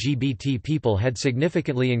against LGBT people had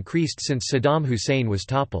significantly increased since Saddam Hussein was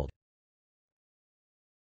toppled.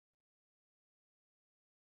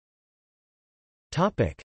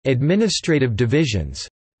 Administrative divisions.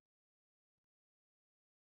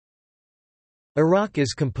 Iraq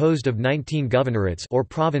is composed of 19 governorates or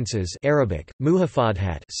provinces, Arabic,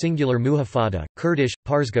 muhafadhat, singular muhafada, Kurdish,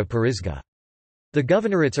 Parzga Parizga. The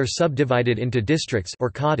governorates are subdivided into districts or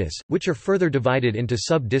qadis, which are further divided into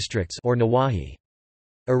sub-districts or nawahi.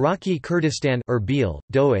 Iraqi Kurdistan, Erbil,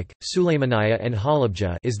 Dohuk, Sulaymaniyah and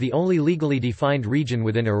Halabja is the only legally defined region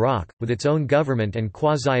within Iraq, with its own government and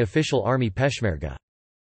quasi-official army Peshmerga.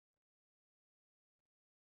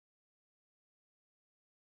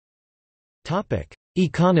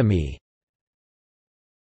 Economy.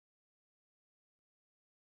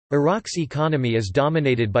 Iraq's economy is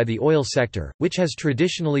dominated by the oil sector, which has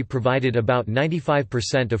traditionally provided about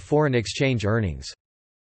 95% of foreign exchange earnings.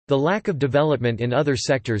 The lack of development in other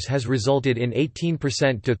sectors has resulted in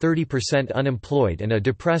 18% to 30% unemployed and a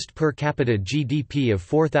depressed per capita GDP of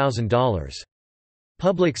 $4,000.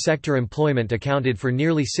 Public sector employment accounted for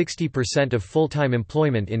nearly 60% of full-time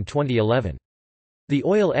employment in 2011. The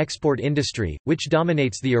oil export industry, which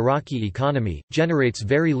dominates the Iraqi economy, generates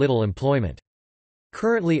very little employment.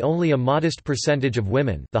 Currently only a modest percentage of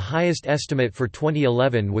women, the highest estimate for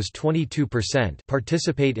 2011 was 22%,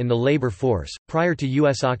 participate in the labor force. Prior to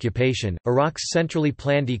US occupation, Iraq's centrally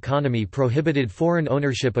planned economy prohibited foreign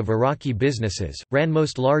ownership of Iraqi businesses, ran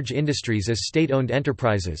most large industries as state-owned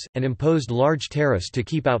enterprises, and imposed large tariffs to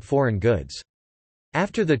keep out foreign goods.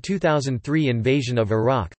 After the 2003 invasion of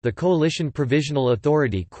Iraq, the Coalition Provisional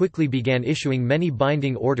Authority quickly began issuing many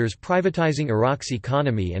binding orders privatizing Iraq's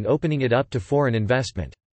economy and opening it up to foreign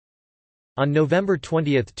investment. On November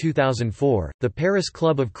 20, 2004, the Paris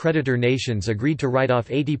Club of Creditor Nations agreed to write off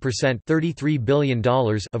 80% $33 billion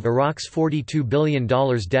of Iraq's $42 billion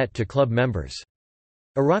debt to club members.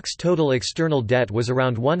 Iraq's total external debt was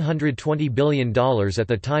around $120 billion at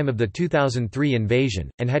the time of the 2003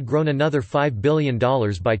 invasion, and had grown another $5 billion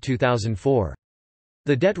by 2004.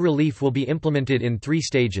 The debt relief will be implemented in 3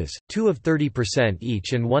 stages, 2 of 30%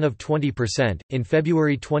 each and 1 of 20%. In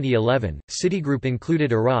February 2011, Citigroup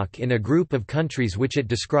included Iraq in a group of countries which it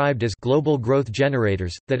described as global growth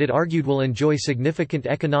generators, that it argued will enjoy significant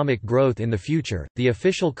economic growth in the future. The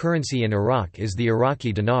official currency in Iraq is the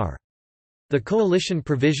Iraqi dinar. The Coalition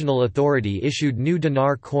Provisional Authority issued new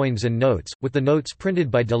dinar coins and notes, with the notes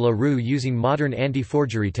printed by de la Rue using modern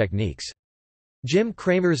anti-forgery techniques. Jim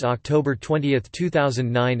Cramer's October 20,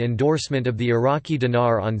 2009 endorsement of the Iraqi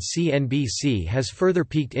dinar on CNBC has further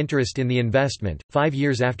piqued interest in the investment. 5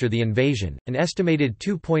 years after the invasion, an estimated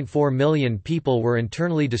 2.4 million people were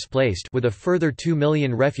internally displaced, with a further 2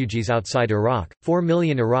 million refugees outside Iraq. 4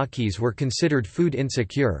 million Iraqis were considered food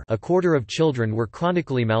insecure, a quarter of children were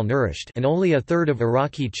chronically malnourished, and only a third of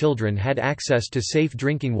Iraqi children had access to safe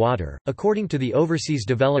drinking water. According to the Overseas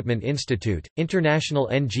Development Institute, international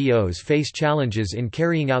NGOs face challenges in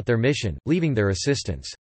carrying out their mission, leaving their assistance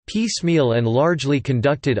piecemeal and largely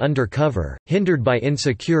conducted undercover, hindered by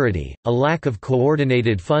insecurity, a lack of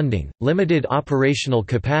coordinated funding, limited operational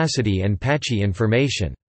capacity and patchy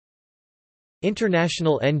information.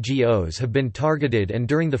 International NGOs have been targeted, and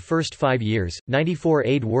during the first 5 years, 94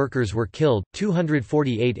 aid workers were killed,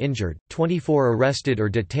 248 injured, 24 arrested or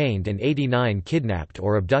detained and 89 kidnapped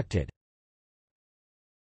or abducted.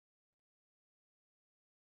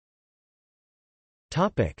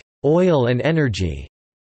 Oil and energy.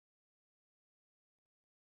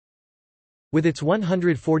 With its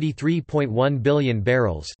 143.1 billion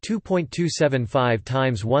barrels (2.275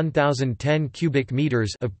 times 1010 cubic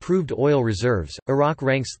meters) of proved oil reserves, Iraq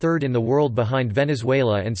ranks third in the world behind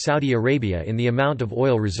Venezuela and Saudi Arabia in the amount of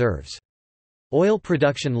oil reserves. Oil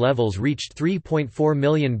production levels reached 3.4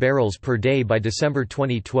 million barrels per day by December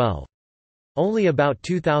 2012. Only about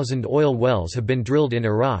 2,000 oil wells have been drilled in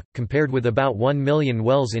Iraq, compared with about 1 million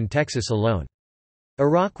wells in Texas alone.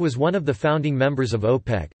 Iraq was one of the founding members of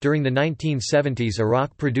OPEC. During the 1970s,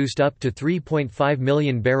 Iraq produced up to 3.5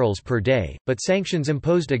 million barrels per day, but sanctions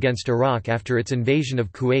imposed against Iraq after its invasion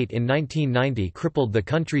of Kuwait in 1990 crippled the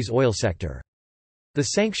country's oil sector. The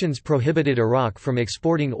sanctions prohibited Iraq from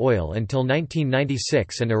exporting oil until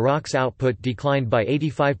 1996, and Iraq's output declined by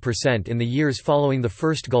 85% in the years following the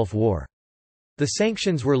First Gulf War. The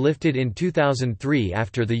sanctions were lifted in 2003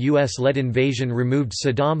 after the U.S.-led invasion removed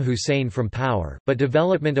Saddam Hussein from power, but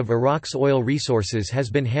development of Iraq's oil resources has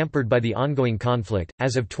been hampered by the ongoing conflict.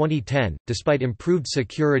 As of 2010, despite improved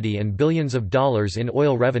security and billions of dollars in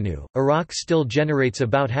oil revenue, Iraq still generates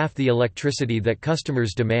about half the electricity that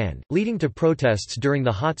customers demand, leading to protests during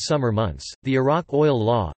the hot summer months. The Iraq Oil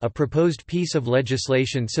Law, a proposed piece of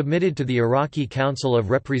legislation submitted to the Iraqi Council of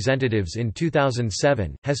Representatives in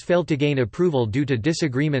 2007, has failed to gain approval due to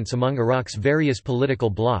disagreements among Iraq's various political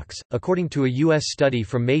blocs. According to a U.S. study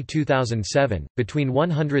from May 2007, between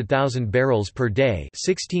 100,000 barrels per day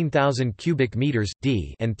 (16,000 cubic meters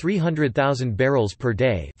d) and 300,000 barrels per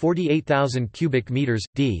day (48,000 cubic meters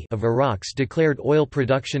d) of Iraq's declared oil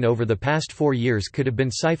production over the past 4 years could have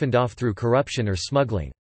been siphoned off through corruption or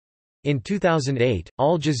smuggling. In 2008,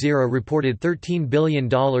 Al Jazeera reported $13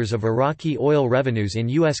 billion of Iraqi oil revenues in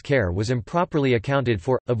U.S. care was improperly accounted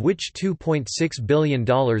for, of which $2.6 billion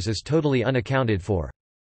is totally unaccounted for.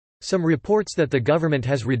 Some reports that the government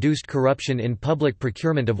has reduced corruption in public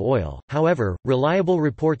procurement of oil, however, reliable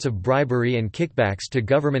reports of bribery and kickbacks to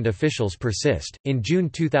government officials persist. In June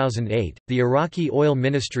 2008, the Iraqi Oil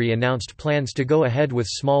Ministry announced plans to go ahead with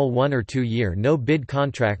small 1- or 2-year no-bid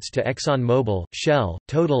contracts to ExxonMobil, Shell,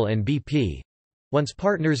 Total, and BP, once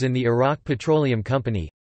partners in the Iraq Petroleum Company,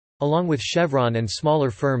 along with Chevron and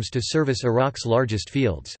smaller firms to service Iraq's largest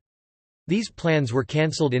fields. These plans were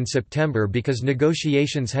cancelled in September because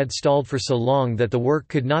negotiations had stalled for so long that the work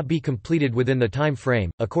could not be completed within the time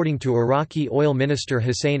frame, according to Iraqi Oil Minister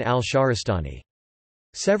Hussein al-Shahristani.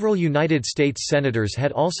 Several United States senators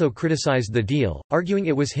had also criticized the deal, arguing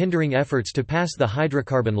it was hindering efforts to pass the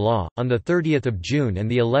hydrocarbon law. On the 30th of June and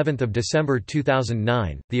the 11th of December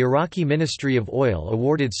 2009, the Iraqi Ministry of Oil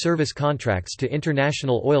awarded service contracts to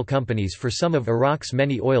international oil companies for some of Iraq's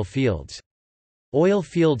many oil fields. Oil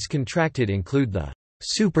fields contracted include the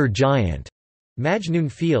super giant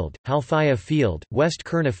Majnoon Field, Halfaya Field, West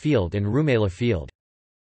Kurna Field, and Rumaila Field.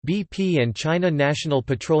 BP and China National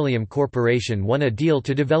Petroleum Corporation won a deal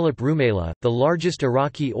to develop Rumaila, the largest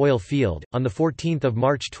Iraqi oil field. On 14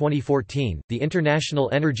 March 2014, the International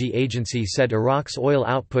Energy Agency said Iraq's oil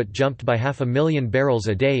output jumped by 500,000 barrels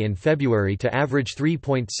a day in February to average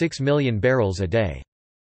 3.6 million barrels a day.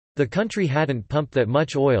 The country hadn't pumped that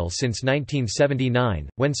much oil since 1979,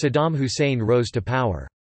 when Saddam Hussein rose to power.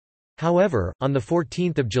 However, on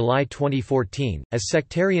 14 July 2014, as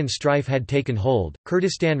sectarian strife had taken hold,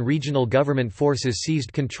 Kurdistan regional government forces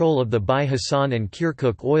seized control of the Bai Hassan and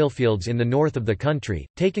Kirkuk oilfields in the north of the country,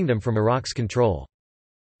 taking them from Iraq's control.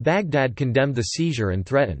 Baghdad condemned the seizure and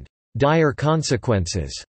threatened dire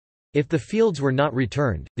consequences if the fields were not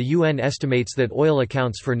returned. The UN estimates that oil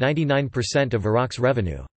accounts for 99% of Iraq's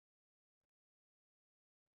revenue.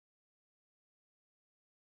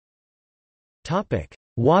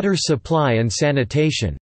 Water supply and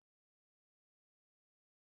sanitation.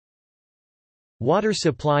 Water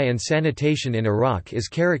supply and sanitation in Iraq is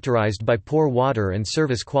characterized by poor water and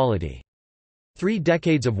service quality. 3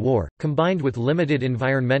 decades of war, combined with limited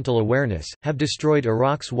environmental awareness, have destroyed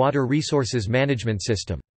Iraq's water resources management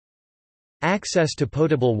system. Access to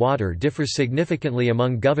potable water differs significantly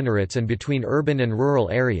among governorates and between urban and rural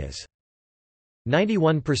areas.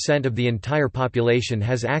 91% of the entire population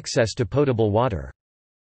has access to potable water.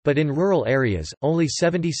 But in rural areas, only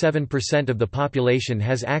 77% of the population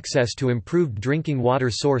has access to improved drinking water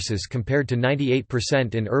sources compared to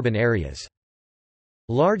 98% in urban areas.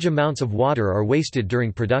 Large amounts of water are wasted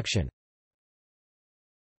during production.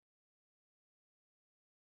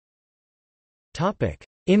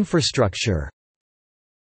 Infrastructure.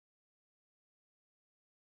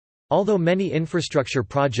 Although many infrastructure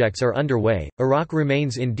projects are underway, Iraq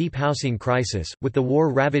remains in deep housing crisis, with the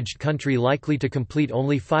war-ravaged country likely to complete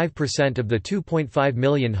only 5% of the 2.5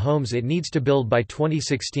 million homes it needs to build by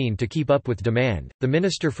 2016 to keep up with demand, the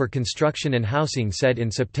Minister for Construction and Housing said in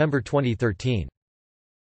September 2013.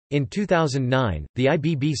 In 2009, the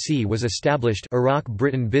IBBC was established,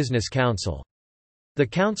 Iraq-Britain Business Council. The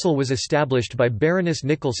council was established by Baroness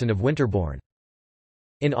Nicholson of Winterbourne.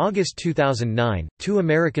 In August 2009, two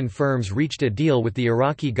American firms reached a deal with the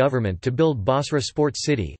Iraqi government to build Basra Sports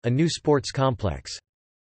City, a new sports complex.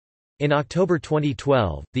 In October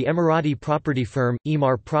 2012, the Emirati property firm,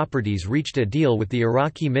 Emaar Properties reached a deal with the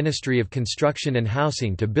Iraqi Ministry of Construction and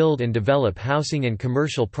Housing to build and develop housing and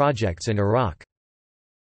commercial projects in Iraq.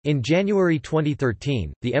 In January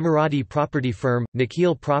 2013, the Emirati property firm,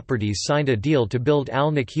 Nakheel Properties signed a deal to build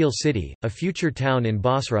Al-Nakheel City, a future town in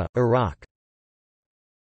Basra, Iraq.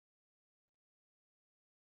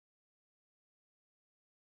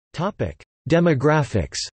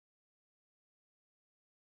 Demographics.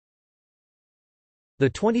 The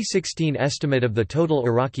 2016 estimate of the total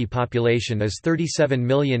Iraqi population is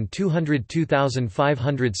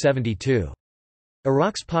 37,202,572.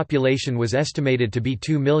 Iraq's population was estimated to be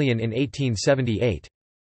 2 million in 1878.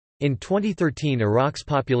 In 2013, Iraq's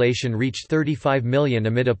population reached 35 million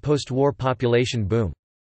amid a post-war population boom.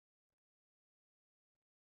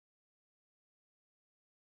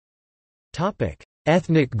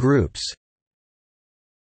 Ethnic groups.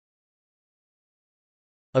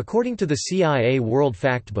 According to the CIA World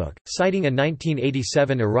Factbook, citing a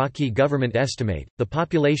 1987 Iraqi government estimate, the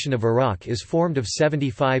population of Iraq is formed of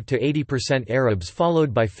 75 to 80% Arabs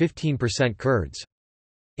followed by 15% Kurds.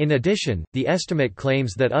 In addition, the estimate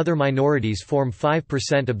claims that other minorities form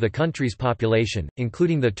 5% of the country's population,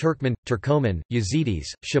 including the Turkmen, Turkoman, Yazidis,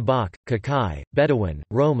 Shabak, Kakai, Bedouin,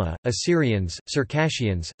 Roma, Assyrians,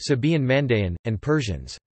 Circassians, Sabaean Mandaean, and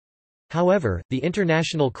Persians. However, the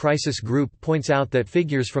International Crisis Group points out that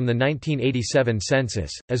figures from the 1987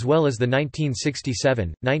 census, as well as the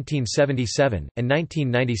 1967, 1977, and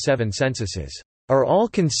 1997 censuses, are all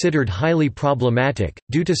considered highly problematic,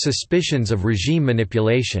 due to suspicions of regime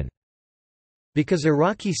manipulation. Because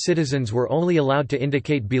Iraqi citizens were only allowed to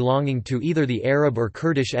indicate belonging to either the Arab or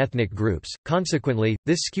Kurdish ethnic groups, consequently,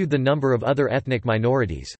 this skewed the number of other ethnic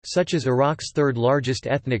minorities, such as Iraq's third largest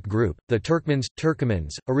ethnic group, the Turkmens,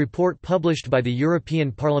 Turkomans. A report published by the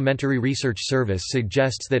European Parliamentary Research Service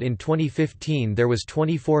suggests that in 2015 there was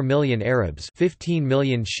 24 million Arabs, 15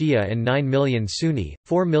 million Shia and 9 million Sunni,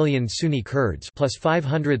 4 million Sunni Kurds plus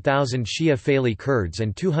 500,000 Shia Faili Kurds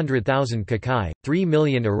and 200,000 Kakai, 3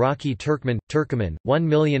 million Iraqi Turkmen, Turkoman, 1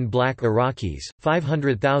 million Black Iraqis,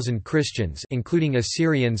 500,000 Christians including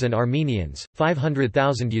Assyrians and Armenians,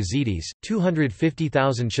 500,000 Yazidis,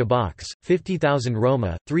 250,000 Shabaks, 50,000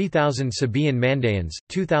 Roma, 3,000 Sabaean Mandaeans,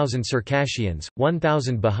 2,000 Circassians,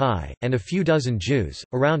 1,000 Bahá'í, and a few dozen Jews.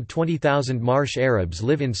 Around 20,000 Marsh Arabs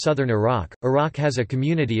live in southern Iraq. Iraq has a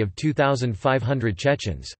community of 2,500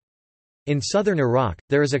 Chechens. In southern Iraq,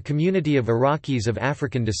 there is a community of Iraqis of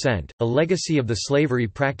African descent, a legacy of the slavery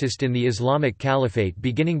practiced in the Islamic Caliphate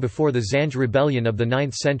beginning before the Zanj rebellion of the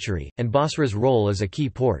 9th century, and Basra's role as a key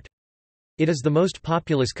port. It is the most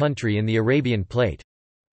populous country in the Arabian Plate.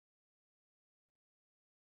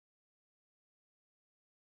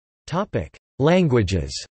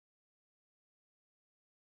 Languages.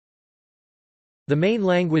 The main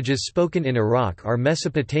languages spoken in Iraq are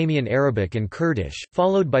Mesopotamian Arabic and Kurdish,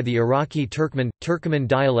 followed by the Iraqi Turkmen, Turkoman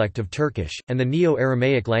dialect of Turkish, and the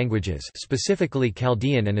Neo-Aramaic languages, specifically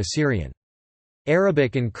Chaldean and Assyrian.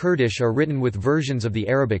 Arabic and Kurdish are written with versions of the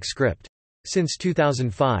Arabic script. Since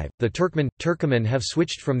 2005, the Turkmen, Turkoman have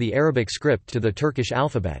switched from the Arabic script to the Turkish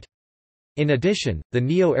alphabet. In addition, the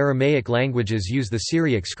Neo-Aramaic languages use the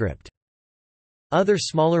Syriac script. Other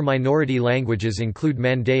smaller minority languages include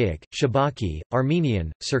Mandaic, Shabaki,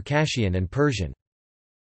 Armenian, Circassian and Persian.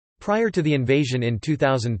 Prior to the invasion in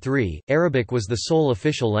 2003, Arabic was the sole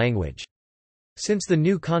official language. Since the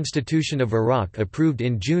new constitution of Iraq approved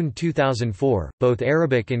in June 2004, both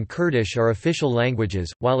Arabic and Kurdish are official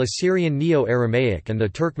languages, while Assyrian Neo-Aramaic and the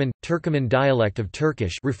Turkmen, Turkoman dialect of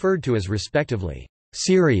Turkish referred to as respectively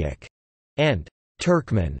Syriac and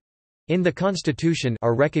Turkmen in the constitution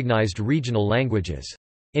are recognized regional languages.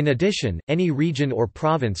 In addition, any region or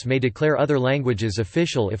province may declare other languages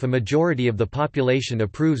official if a majority of the population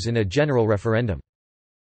approves in a general referendum.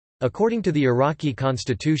 According to the Iraqi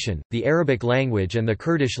constitution, the Arabic language and the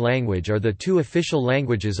Kurdish language are the two official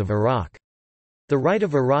languages of Iraq. The right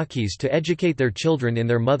of Iraqis to educate their children in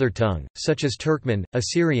their mother tongue, such as Turkmen,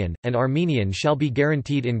 Assyrian, and Armenian, shall be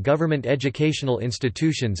guaranteed in government educational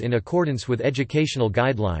institutions in accordance with educational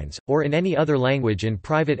guidelines, or in any other language in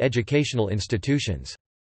private educational institutions.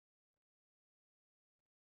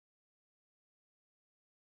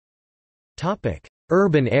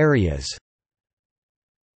 Urban areas.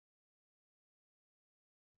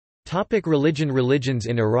 Religions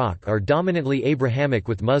in Iraq are dominantly Abrahamic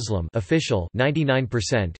with Muslim official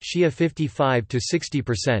 99%, Shia 55 to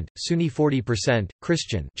 60%, Sunni 40%,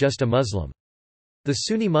 Christian just a Muslim. The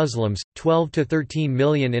Sunni Muslims, 12 to 13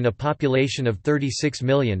 million in a population of 36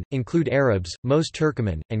 million, include Arabs, most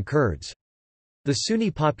Turkmen, and Kurds. The Sunni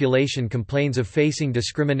population complains of facing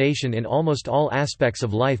discrimination in almost all aspects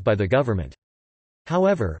of life by the government.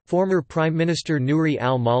 However, former Prime Minister Nouri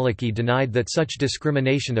al-Maliki denied that such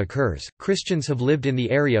discrimination occurs. Christians have lived in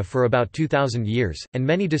the area for about 2,000 years, and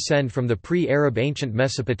many descend from the pre-Arab ancient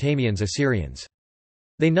Mesopotamians Assyrians.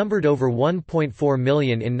 They numbered over 1.4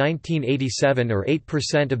 million in 1987, or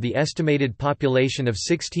 8% of the estimated population of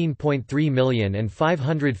 16.3 million, and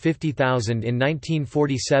 550,000 in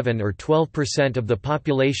 1947, or 12% of the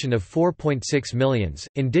population of 4.6 million.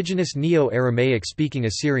 Indigenous Neo-Aramaic speaking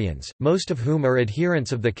Assyrians, most of whom are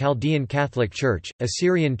adherents of the Chaldean Catholic Church,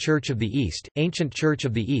 Assyrian Church of the East, Ancient Church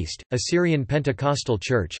of the East, Assyrian Pentecostal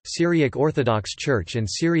Church, Syriac Orthodox Church, and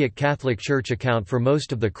Syriac Catholic Church account for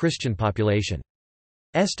most of the Christian population.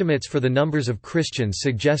 Estimates for the numbers of Christians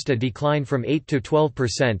suggest a decline from 8 to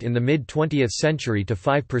 12% in the mid-20th century to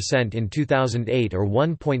 5% in 2008, or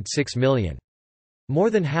 1.6 million. More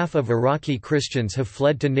than half of Iraqi Christians have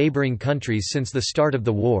fled to neighboring countries since the start of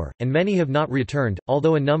the war, and many have not returned,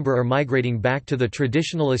 although a number are migrating back to the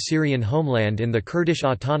traditional Assyrian homeland in the Kurdish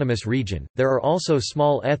Autonomous Region. There are also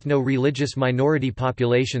small ethno-religious minority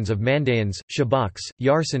populations of Mandayans, Shabaks,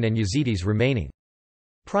 Yarsan, and Yazidis remaining.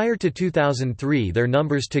 Prior to 2003, their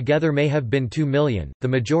numbers together may have been 2 million, the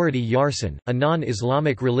majority Yarsan, a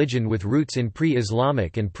non-Islamic religion with roots in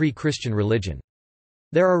pre-Islamic and pre-Christian religion.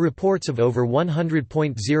 There are reports of over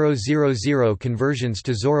 100,000 conversions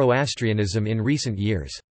to Zoroastrianism in recent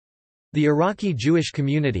years. The Iraqi Jewish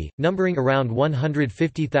community, numbering around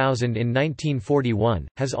 150,000 in 1941,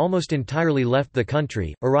 has almost entirely left the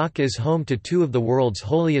country. Iraq is home to two of the world's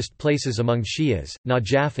holiest places among Shias,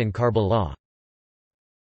 Najaf and Karbala.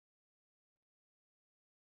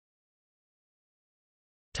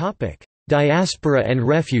 Diaspora and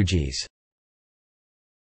refugees.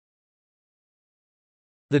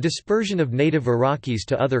 The dispersion of native Iraqis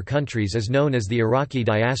to other countries is known as the Iraqi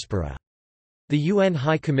diaspora. The UN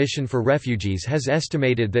High Commission for Refugees has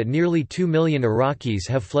estimated that nearly 2 million Iraqis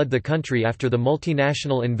have fled the country after the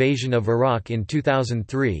multinational invasion of Iraq in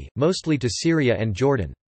 2003, mostly to Syria and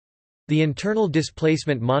Jordan. The Internal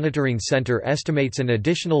Displacement Monitoring Center estimates an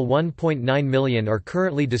additional 1.9 million are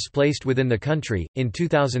currently displaced within the country. In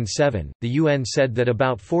 2007, the UN said that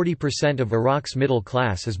about 40% of Iraq's middle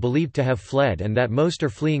class is believed to have fled and that most are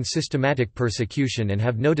fleeing systematic persecution and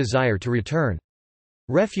have no desire to return.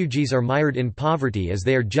 Refugees are mired in poverty as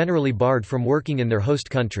they are generally barred from working in their host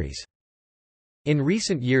countries. In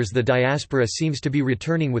recent years, the diaspora seems to be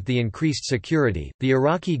returning with the increased security. The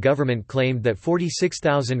Iraqi government claimed that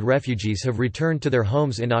 46,000 refugees have returned to their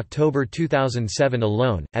homes in October 2007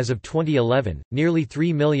 alone. As of 2011, nearly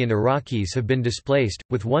 3 million Iraqis have been displaced,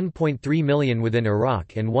 with 1.3 million within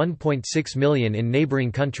Iraq and 1.6 million in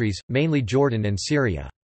neighboring countries, mainly Jordan and Syria.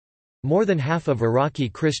 More than half of Iraqi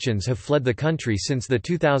Christians have fled the country since the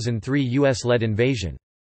 2003 US-led invasion.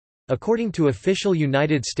 According to official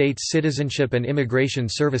United States Citizenship and Immigration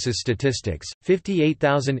Services statistics,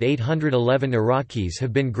 58,811 Iraqis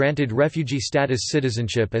have been granted refugee status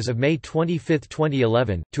citizenship as of May 25,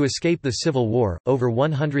 2011. To escape the civil war, over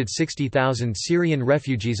 160,000 Syrian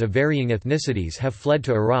refugees of varying ethnicities have fled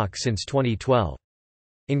to Iraq since 2012.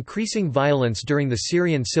 Increasing violence during the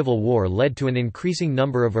Syrian civil war led to an increasing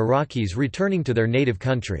number of Iraqis returning to their native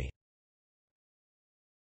country.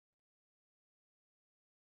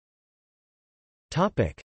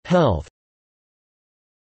 Health.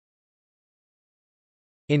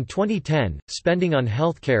 In 2010, spending on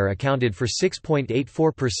healthcare accounted for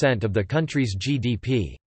 6.84% of the country's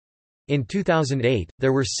GDP. In 2008,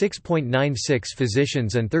 there were 6.96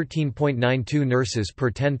 physicians and 13.92 nurses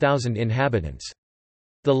per 10,000 inhabitants.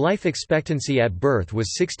 The life expectancy at birth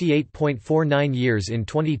was 68.49 years in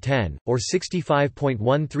 2010, or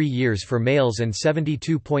 65.13 years for males and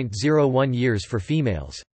 72.01 years for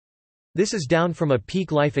females. This is down from a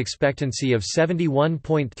peak life expectancy of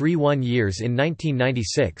 71.31 years in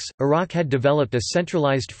 1996. Iraq had developed a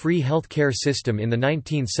centralized free health care system in the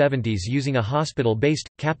 1970s using a hospital-based,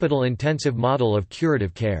 capital-intensive model of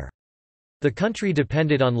curative care. The country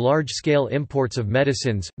depended on large-scale imports of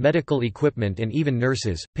medicines, medical equipment and even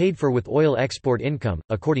nurses, paid for with oil export income,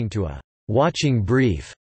 according to a «watching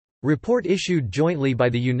brief» report issued jointly by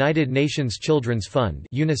the United Nations Children's Fund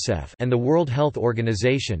 (UNICEF) and the World Health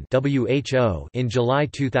Organization (WHO) in July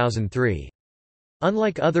 2003.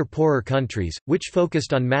 Unlike other poorer countries, which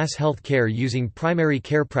focused on mass health care using primary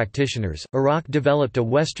care practitioners, Iraq developed a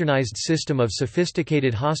westernized system of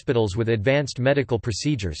sophisticated hospitals with advanced medical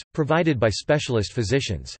procedures, provided by specialist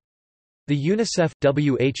physicians. The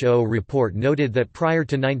UNICEF-WHO report noted that prior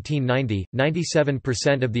to 1990,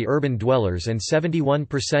 97% of the urban dwellers and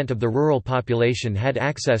 71% of the rural population had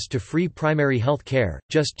access to free primary health care,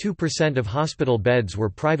 just 2% of hospital beds were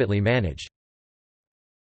privately managed.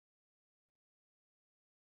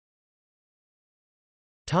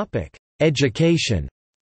 Education.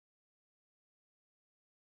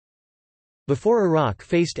 Before Iraq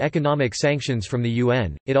faced economic sanctions from the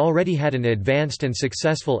UN, it already had an advanced and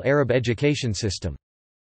successful Arab education system.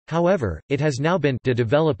 However, it has now been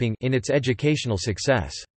de-developing in its educational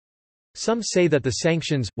success. Some say that the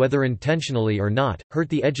sanctions, whether intentionally or not, hurt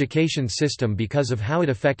the education system because of how it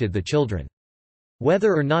affected the children.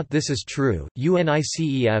 Whether or not this is true,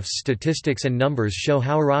 UNICEF's statistics and numbers show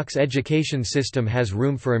how Iraq's education system has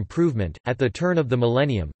room for improvement. At the turn of the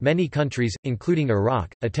millennium, many countries, including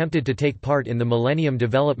Iraq, attempted to take part in the Millennium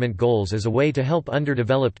Development Goals as a way to help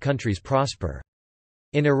underdeveloped countries prosper.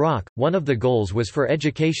 In Iraq, one of the goals was for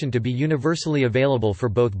education to be universally available for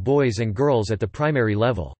both boys and girls at the primary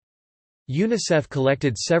level. UNICEF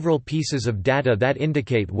collected several pieces of data that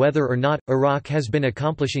indicate whether or not Iraq has been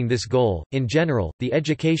accomplishing this goal. In general, the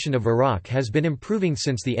education of Iraq has been improving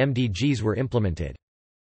since the MDGs were implemented.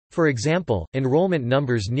 For example, enrollment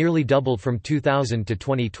numbers nearly doubled from 2000 to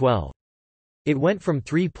 2012. It went from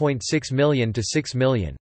 3.6 million to 6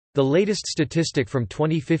 million. The latest statistic from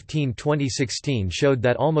 2015-2016 showed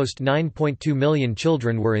that almost 9.2 million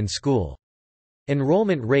children were in school.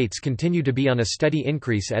 Enrollment rates continue to be on a steady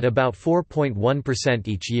increase at about 4.1%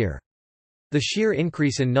 each year. The sheer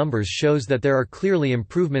increase in numbers shows that there are clearly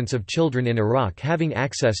improvements of children in Iraq having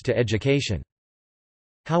access to education.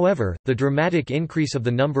 However, the dramatic increase of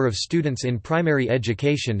the number of students in primary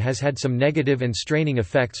education has had some negative and straining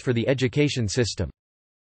effects for the education system.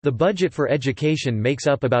 The budget for education makes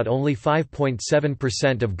up about only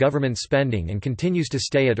 5.7% of government spending and continues to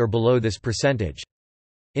stay at or below this percentage.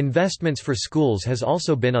 Investments for schools has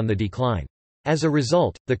also been on the decline. As a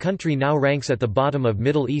result, the country now ranks at the bottom of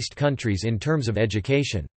Middle East countries in terms of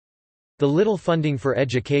education. The little funding for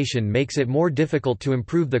education makes it more difficult to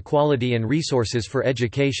improve the quality and resources for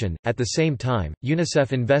education. At the same time,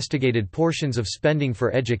 UNICEF investigated portions of spending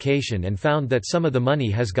for education and found that some of the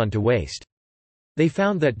money has gone to waste. They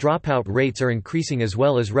found that dropout rates are increasing as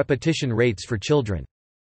well as repetition rates for children.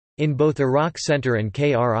 In both Iraq Center and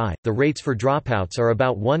KRI, the rates for dropouts are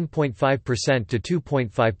about 1.5% to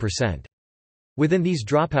 2.5%. Within these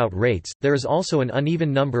dropout rates, there is also an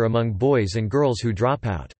uneven number among boys and girls who drop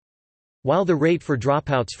out. While the rate for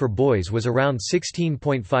dropouts for boys was around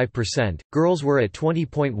 16.5%, girls were at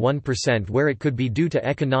 20.1%, where it could be due to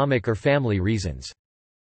economic or family reasons.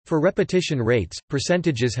 For repetition rates,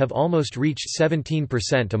 percentages have almost reached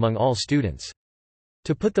 17% among all students.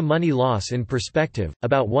 To put the money loss in perspective,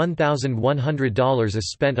 about $1,100 is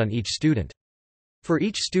spent on each student. For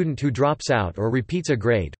each student who drops out or repeats a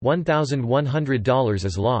grade, $1,100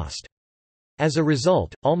 is lost. As a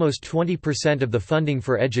result, almost 20% of the funding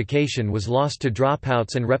for education was lost to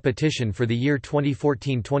dropouts and repetition for the year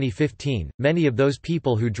 2014-2015. Many of those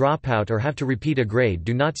people who drop out or have to repeat a grade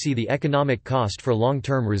do not see the economic cost for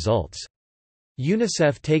long-term results.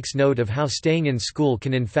 UNICEF takes note of how staying in school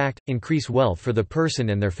can in fact increase wealth for the person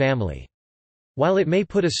and their family. While it may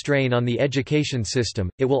put a strain on the education system,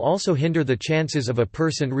 it will also hinder the chances of a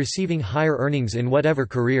person receiving higher earnings in whatever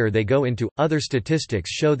career they go into. Other statistics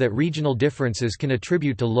show that regional differences can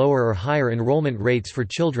attribute to lower or higher enrollment rates for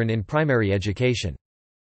children in primary education.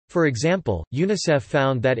 For example, UNICEF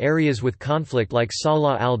found that areas with conflict like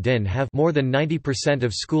Salah al-Din have more than 90%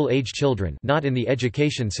 of school-age children not in the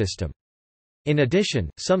education system. In addition,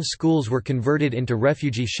 some schools were converted into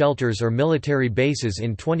refugee shelters or military bases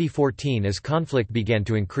in 2014 as conflict began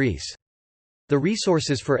to increase. The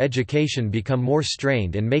resources for education become more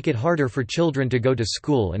strained and make it harder for children to go to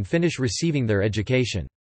school and finish receiving their education.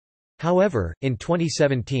 However, in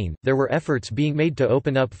 2017, there were efforts being made to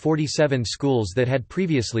open up 47 schools that had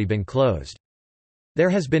previously been closed. There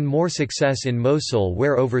has been more success in Mosul,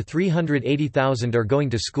 where over 380,000 are going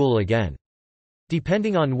to school again.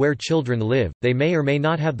 Depending on where children live, they may or may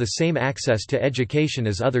not have the same access to education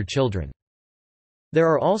as other children. There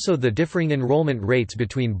are also the differing enrollment rates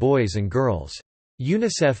between boys and girls.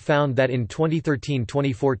 UNICEF found that in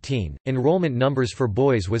 2013-2014, enrollment numbers for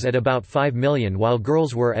boys was at about 5 million while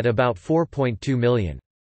girls were at about 4.2 million.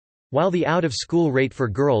 While the out-of-school rate for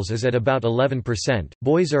girls is at about 11%,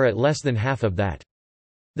 boys are at less than half of that.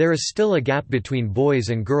 There is still a gap between boys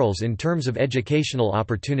and girls in terms of educational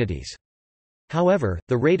opportunities. However,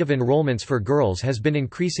 the rate of enrollments for girls has been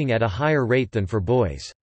increasing at a higher rate than for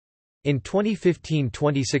boys. In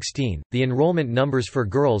 2015-2016, the enrollment numbers for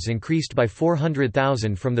girls increased by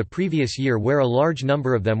 400,000 from the previous year, where a large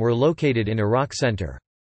number of them were located in Iraq Center.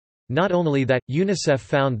 Not only that, UNICEF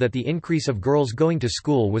found that the increase of girls going to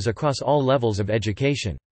school was across all levels of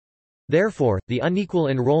education. Therefore, the unequal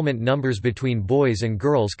enrollment numbers between boys and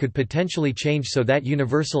girls could potentially change so that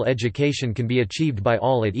universal education can be achieved by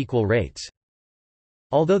all at equal rates.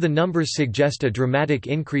 Although the numbers suggest a dramatic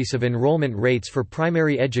increase of enrollment rates for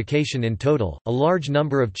primary education in total, a large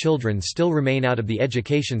number of children still remain out of the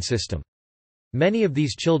education system. Many of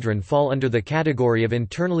these children fall under the category of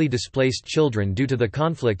internally displaced children due to the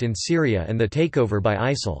conflict in Syria and the takeover by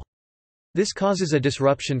ISIL. This causes a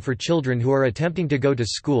disruption for children who are attempting to go to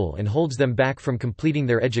school and holds them back from completing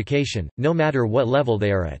their education, no matter what level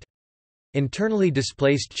they are at. Internally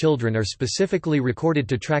displaced children are specifically recorded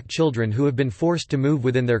to track children who have been forced to move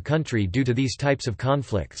within their country due to these types of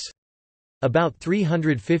conflicts. About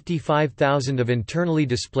 355,000 of internally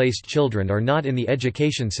displaced children are not in the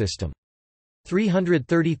education system.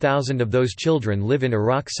 330,000 of those children live in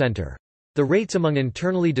Iraq Center. The rates among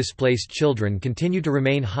internally displaced children continue to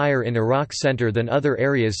remain higher in Iraq Center than other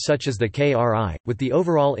areas such as the KRI. With the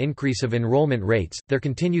overall increase of enrollment rates, there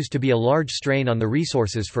continues to be a large strain on the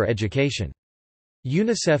resources for education.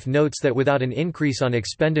 UNICEF notes that without an increase on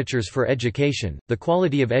expenditures for education, the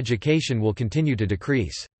quality of education will continue to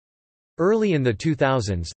decrease. Early in the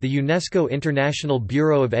 2000s, the UNESCO International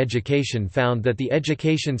Bureau of Education found that the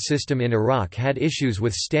education system in Iraq had issues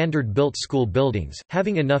with standard-built school buildings,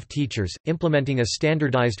 having enough teachers, implementing a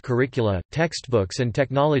standardized curricula, textbooks and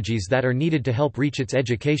technologies that are needed to help reach its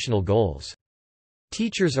educational goals.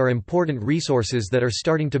 Teachers are important resources that are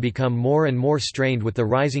starting to become more and more strained with the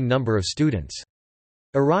rising number of students.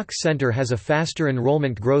 Iraq Center has a faster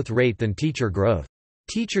enrollment growth rate than teacher growth.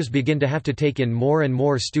 Teachers begin to have to take in more and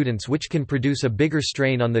more students, which can produce a bigger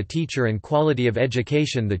strain on the teacher and quality of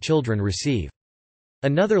education the children receive.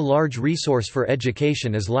 Another large resource for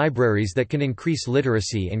education is libraries that can increase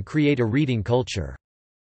literacy and create a reading culture.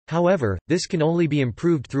 However, this can only be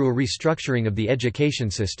improved through a restructuring of the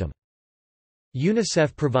education system.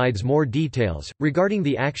 UNICEF provides more details regarding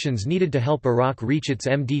the actions needed to help Iraq reach its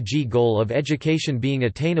MDG goal of education being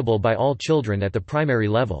attainable by all children at the primary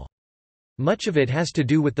level. Much of it has to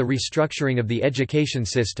do with the restructuring of the education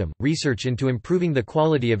system, research into improving the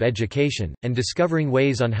quality of education, and discovering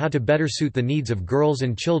ways on how to better suit the needs of girls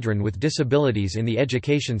and children with disabilities in the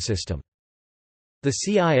education system. The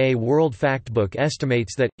CIA World Factbook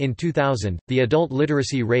estimates that, in 2000, the adult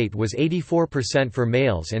literacy rate was 84% for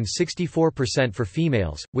males and 64% for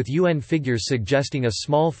females, with UN figures suggesting a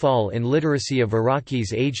small fall in literacy of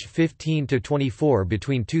Iraqis aged 15 to 24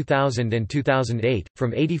 between 2000 and 2008,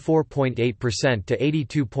 from 84.8% to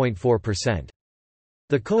 82.4%.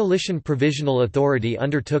 The Coalition Provisional Authority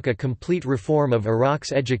undertook a complete reform of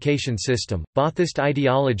Iraq's education system. Ba'athist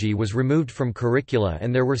ideology was removed from curricula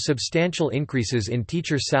and there were substantial increases in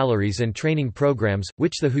teacher salaries and training programs,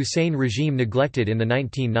 which the Hussein regime neglected in the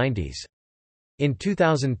 1990s. In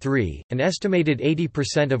 2003, an estimated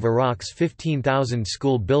 80% of Iraq's 15,000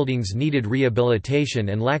 school buildings needed rehabilitation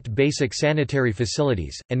and lacked basic sanitary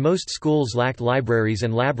facilities, and most schools lacked libraries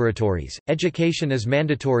and laboratories. Education is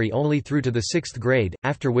mandatory only through to the 6th grade,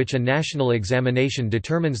 after which a national examination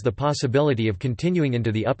determines the possibility of continuing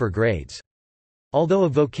into the upper grades. Although a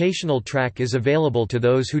vocational track is available to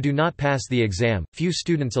those who do not pass the exam, few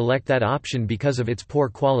students elect that option because of its poor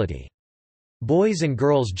quality. Boys and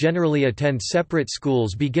girls generally attend separate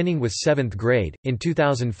schools beginning with 7th grade. In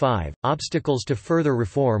 2005, obstacles to further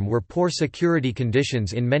reform were poor security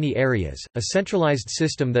conditions in many areas, a centralized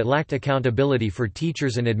system that lacked accountability for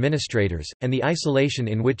teachers and administrators, and the isolation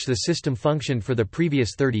in which the system functioned for the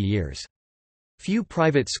previous 30 years. Few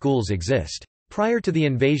private schools exist. Prior to the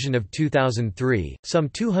invasion of 2003, some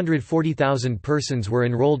 240,000 persons were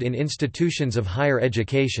enrolled in institutions of higher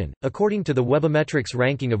education. According to the Webometrics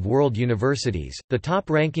ranking of world universities, the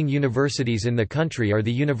top-ranking universities in the country are the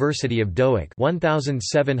University of Dohuk,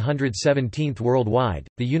 1717th worldwide,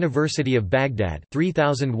 the University of Baghdad,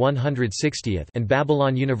 3160th, and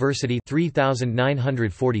Babylon University,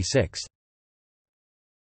 3946th.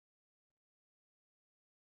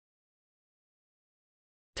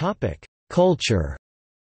 Topic: Culture.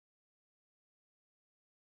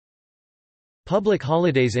 Public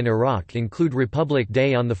holidays in Iraq include Republic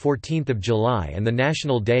Day on 14 July and the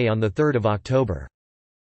National Day on 3 October.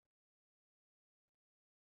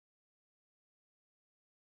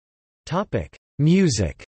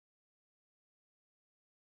 Music.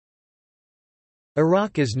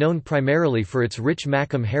 Iraq is known primarily for its rich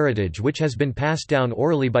Makam heritage, which has been passed down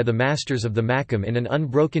orally by the masters of the Makam in an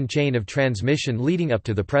unbroken chain of transmission leading up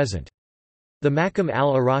to the present. The Makam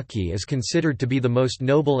al-Iraqi is considered to be the most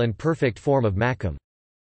noble and perfect form of Makam.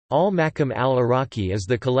 Al-Makam al-Iraqi is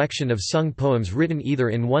the collection of sung poems written either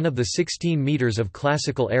in one of the 16 meters of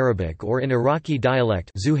classical Arabic or in Iraqi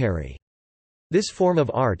dialect Zuhairi. This form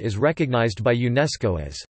of art is recognized by UNESCO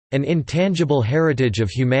as an intangible heritage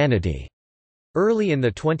of humanity. Early in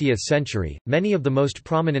the 20th century, many of the most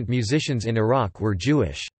prominent musicians in Iraq were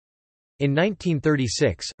Jewish. In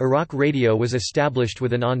 1936, Iraq Radio was established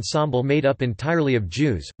with an ensemble made up entirely of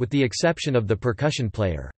Jews, with the exception of the percussion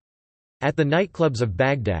player. At the nightclubs of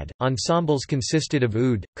Baghdad, ensembles consisted of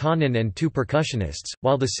oud, qanan, and two percussionists,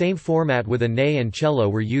 while the same format with a ney and cello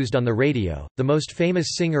were used on the radio. The most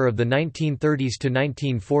famous singer of the 1930s to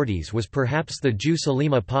 1940s was perhaps the Jew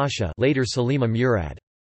Salima Pasha, later Salima Murad.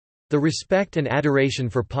 The respect and adoration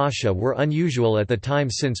for Pasha were unusual at the time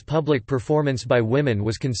since public performance by women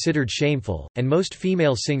was considered shameful, and most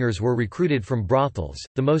female singers were recruited from brothels.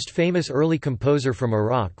 The most famous early composer from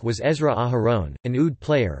Iraq was Ezra Aharon, an oud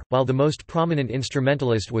player, while the most prominent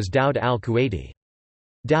instrumentalist was Daoud al-Kuwaiti.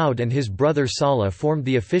 Daoud and his brother Salah formed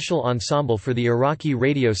the official ensemble for the Iraqi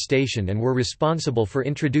radio station and were responsible for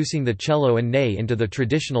introducing the cello and ney into the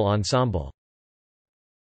traditional ensemble.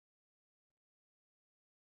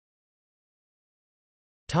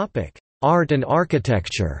 Art and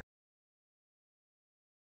architecture.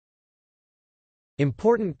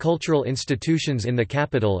 Important cultural institutions in the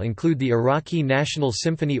capital include the Iraqi National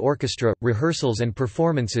Symphony Orchestra. Rehearsals and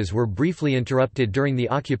performances were briefly interrupted during the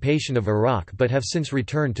occupation of Iraq but have since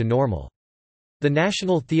returned to normal. The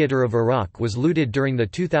National Theatre of Iraq was looted during the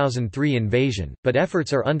 2003 invasion, but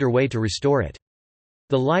efforts are underway to restore it.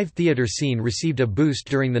 The live theatre scene received a boost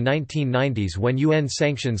during the 1990s when UN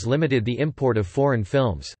sanctions limited the import of foreign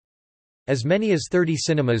films. As many as 30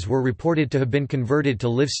 cinemas were reported to have been converted to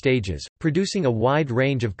live stages, producing a wide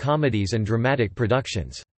range of comedies and dramatic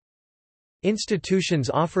productions. Institutions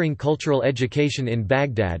offering cultural education in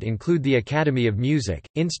Baghdad include the Academy of Music,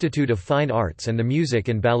 Institute of Fine Arts and the Music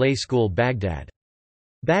and Ballet School Baghdad.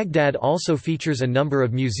 Baghdad also features a number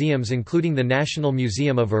of museums including the National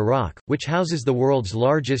Museum of Iraq, which houses the world's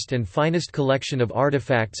largest and finest collection of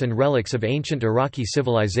artifacts and relics of ancient Iraqi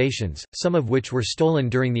civilizations, some of which were stolen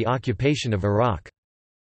during the occupation of Iraq.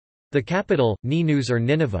 The capital, Ninus or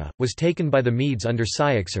Nineveh, was taken by the Medes under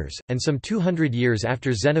Cyaxares, and some 200 years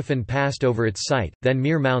after Xenophon passed over its site, then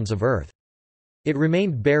mere mounds of earth. It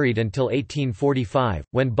remained buried until 1845,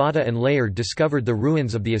 when Bada and Layard discovered the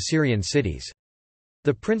ruins of the Assyrian cities.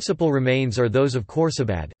 The principal remains are those of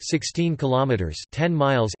Khorsabad, 16 kilometers (10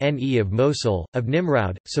 miles) NE of Mosul, of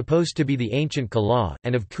Nimrud, supposed to be the ancient Calah,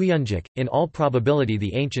 and of Kuyunjik, in all probability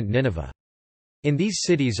the ancient Nineveh. In these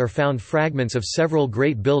cities are found fragments of several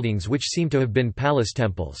great buildings which seem to have been palace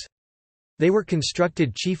temples. They were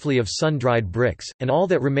constructed chiefly of sun-dried bricks, and all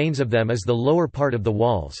that remains of them is the lower part of the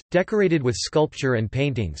walls, decorated with sculpture and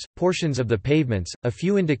paintings, portions of the pavements, a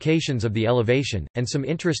few indications of the elevation, and some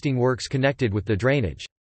interesting works connected with the drainage.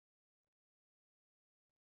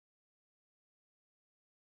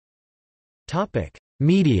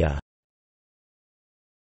 Media.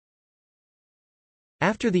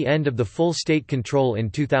 After the end of the full state control in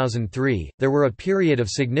 2003, there were a period of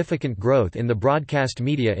significant growth in the broadcast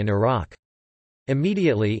media in Iraq.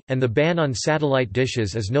 Immediately, and the ban on satellite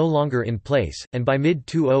dishes is no longer in place, and by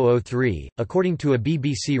mid-2003, according to a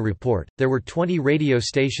BBC report, there were 20 radio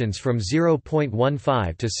stations from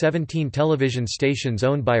 0.15 to 17 television stations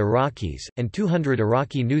owned by Iraqis, and 200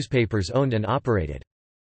 Iraqi newspapers owned and operated.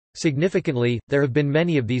 Significantly, there have been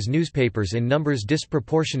many of these newspapers in numbers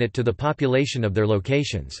disproportionate to the population of their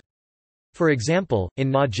locations. For example, in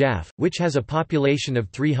Najaf, which has a population of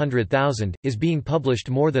 300,000, is being published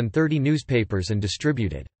more than 30 newspapers and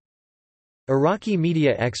distributed. Iraqi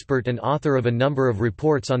media expert and author of a number of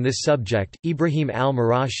reports on this subject, Ibrahim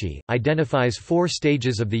al-Marashi, identifies 4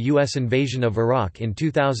 stages of the U.S. invasion of Iraq in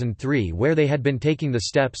 2003 where they had been taking the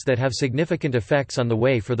steps that have significant effects on the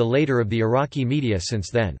way for the later of the Iraqi media since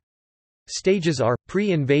then. Stages are,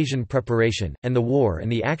 pre-invasion preparation, and the war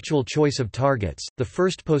and the actual choice of targets, the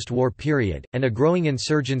first post-war period, and a growing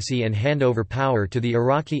insurgency and handover power to the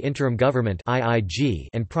Iraqi Interim Government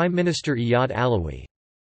and Prime Minister Iyad Alawi.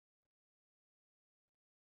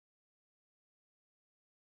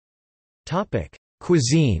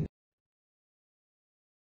 Cuisine.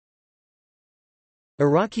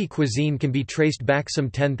 Iraqi cuisine can be traced back some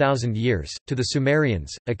 10,000 years, to the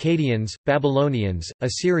Sumerians, Akkadians, Babylonians,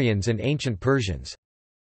 Assyrians and ancient Persians.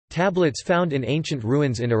 Tablets found in ancient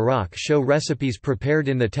ruins in Iraq show recipes prepared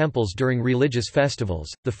in the temples during religious festivals,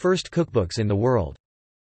 the first cookbooks in the world.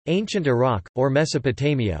 Ancient Iraq, or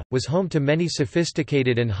Mesopotamia, was home to many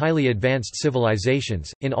sophisticated and highly advanced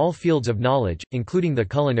civilizations, in all fields of knowledge, including the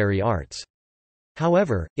culinary arts.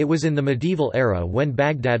 However, it was in the medieval era when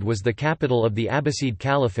Baghdad was the capital of the Abbasid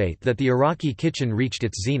Caliphate that the Iraqi kitchen reached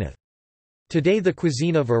its zenith. Today the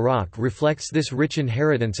cuisine of Iraq reflects this rich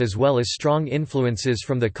inheritance as well as strong influences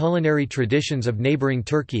from the culinary traditions of neighboring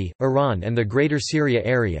Turkey, Iran and the Greater Syria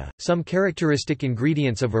area. Some characteristic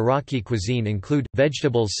ingredients of Iraqi cuisine include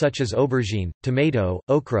vegetables such as aubergine, tomato,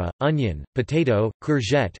 okra, onion, potato,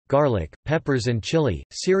 courgette, garlic, peppers and chili,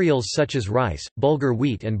 cereals such as rice, bulgur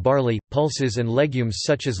wheat and barley, pulses and legumes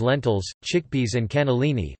such as lentils, chickpeas and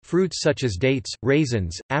cannellini, fruits such as dates,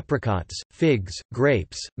 raisins, apricots, figs,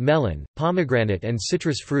 grapes, melon, pomegranate and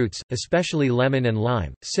citrus fruits, especially lemon and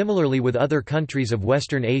lime. Similarly with other countries of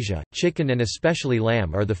Western Asia, chicken and especially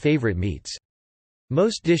lamb are the favorite meats.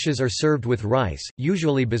 Most dishes are served with rice,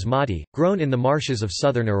 usually basmati, grown in the marshes of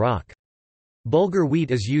southern Iraq. Bulgur wheat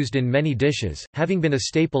is used in many dishes, having been a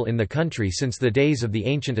staple in the country since the days of the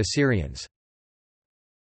ancient Assyrians.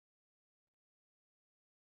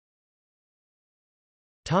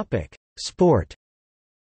 Sport.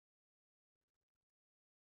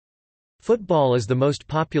 Football is the most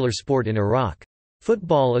popular sport in Iraq.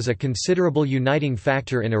 Football is a considerable uniting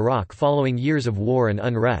factor in Iraq following years of war and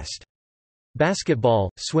unrest.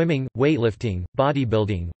 Basketball, swimming, weightlifting,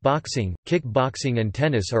 bodybuilding, boxing, kickboxing and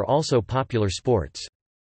tennis are also popular sports.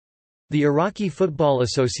 The Iraqi Football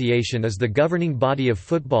Association is the governing body of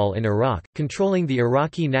football in Iraq, controlling the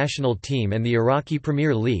Iraqi national team and the Iraqi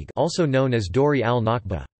Premier League, also known as Dori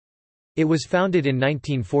al-Nakba. It was founded in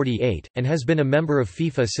 1948, and has been a member of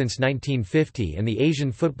FIFA since 1950 and the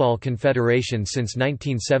Asian Football Confederation since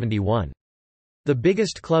 1971. The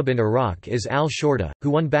biggest club in Iraq is Al-Shorta, who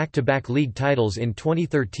won back-to-back league titles in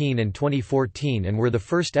 2013 and 2014 and were the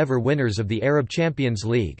first ever winners of the Arab Champions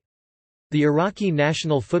League. The Iraqi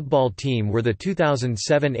national football team were the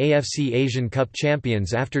 2007 AFC Asian Cup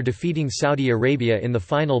champions after defeating Saudi Arabia in the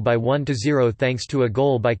final by 1-0 thanks to a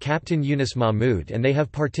goal by captain Yunus Mahmoud, and they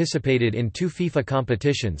have participated in 2 FIFA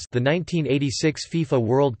competitions, the 1986 FIFA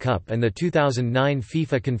World Cup and the 2009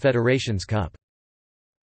 FIFA Confederations Cup.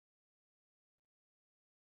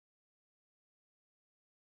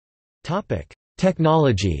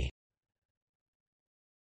 Technology.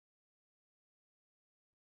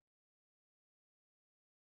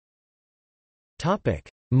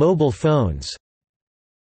 Mobile phones.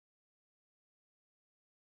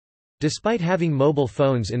 Despite having mobile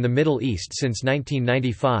phones in the Middle East since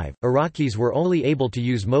 1995, Iraqis were only able to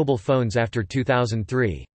use mobile phones after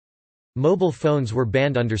 2003. Mobile phones were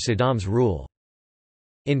banned under Saddam's rule.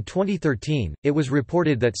 In 2013, it was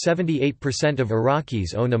reported that 78% of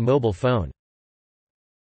Iraqis own a mobile phone.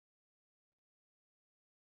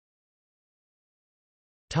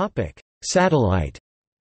 Satellite.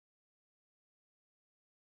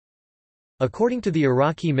 According to the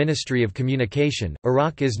Iraqi Ministry of Communication,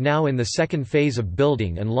 Iraq is now in the second phase of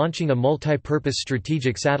building and launching a multi-purpose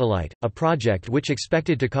strategic satellite, a project which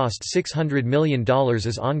expected to cost $600 million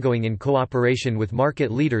is ongoing in cooperation with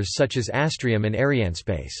market leaders such as Astrium and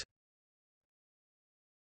Arianespace.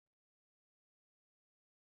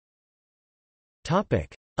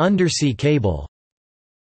 Undersea cable.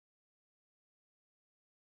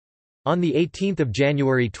 On 18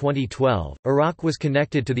 January 2012, Iraq was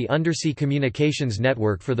connected to the undersea communications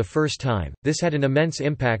network for the first time. This had an immense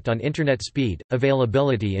impact on Internet speed,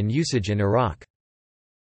 availability and usage in Iraq.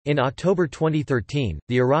 In October 2013,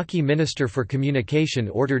 the Iraqi Minister for Communication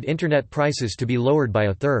ordered Internet prices to be lowered by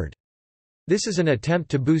a third. This is an attempt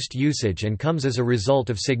to boost usage and comes as a result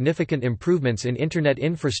of significant improvements in Internet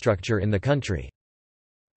infrastructure in the country.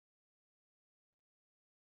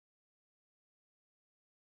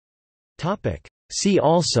 See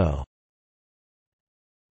also: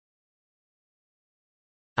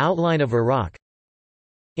 Outline of Iraq.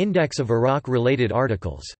 Index of Iraq-related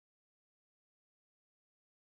articles.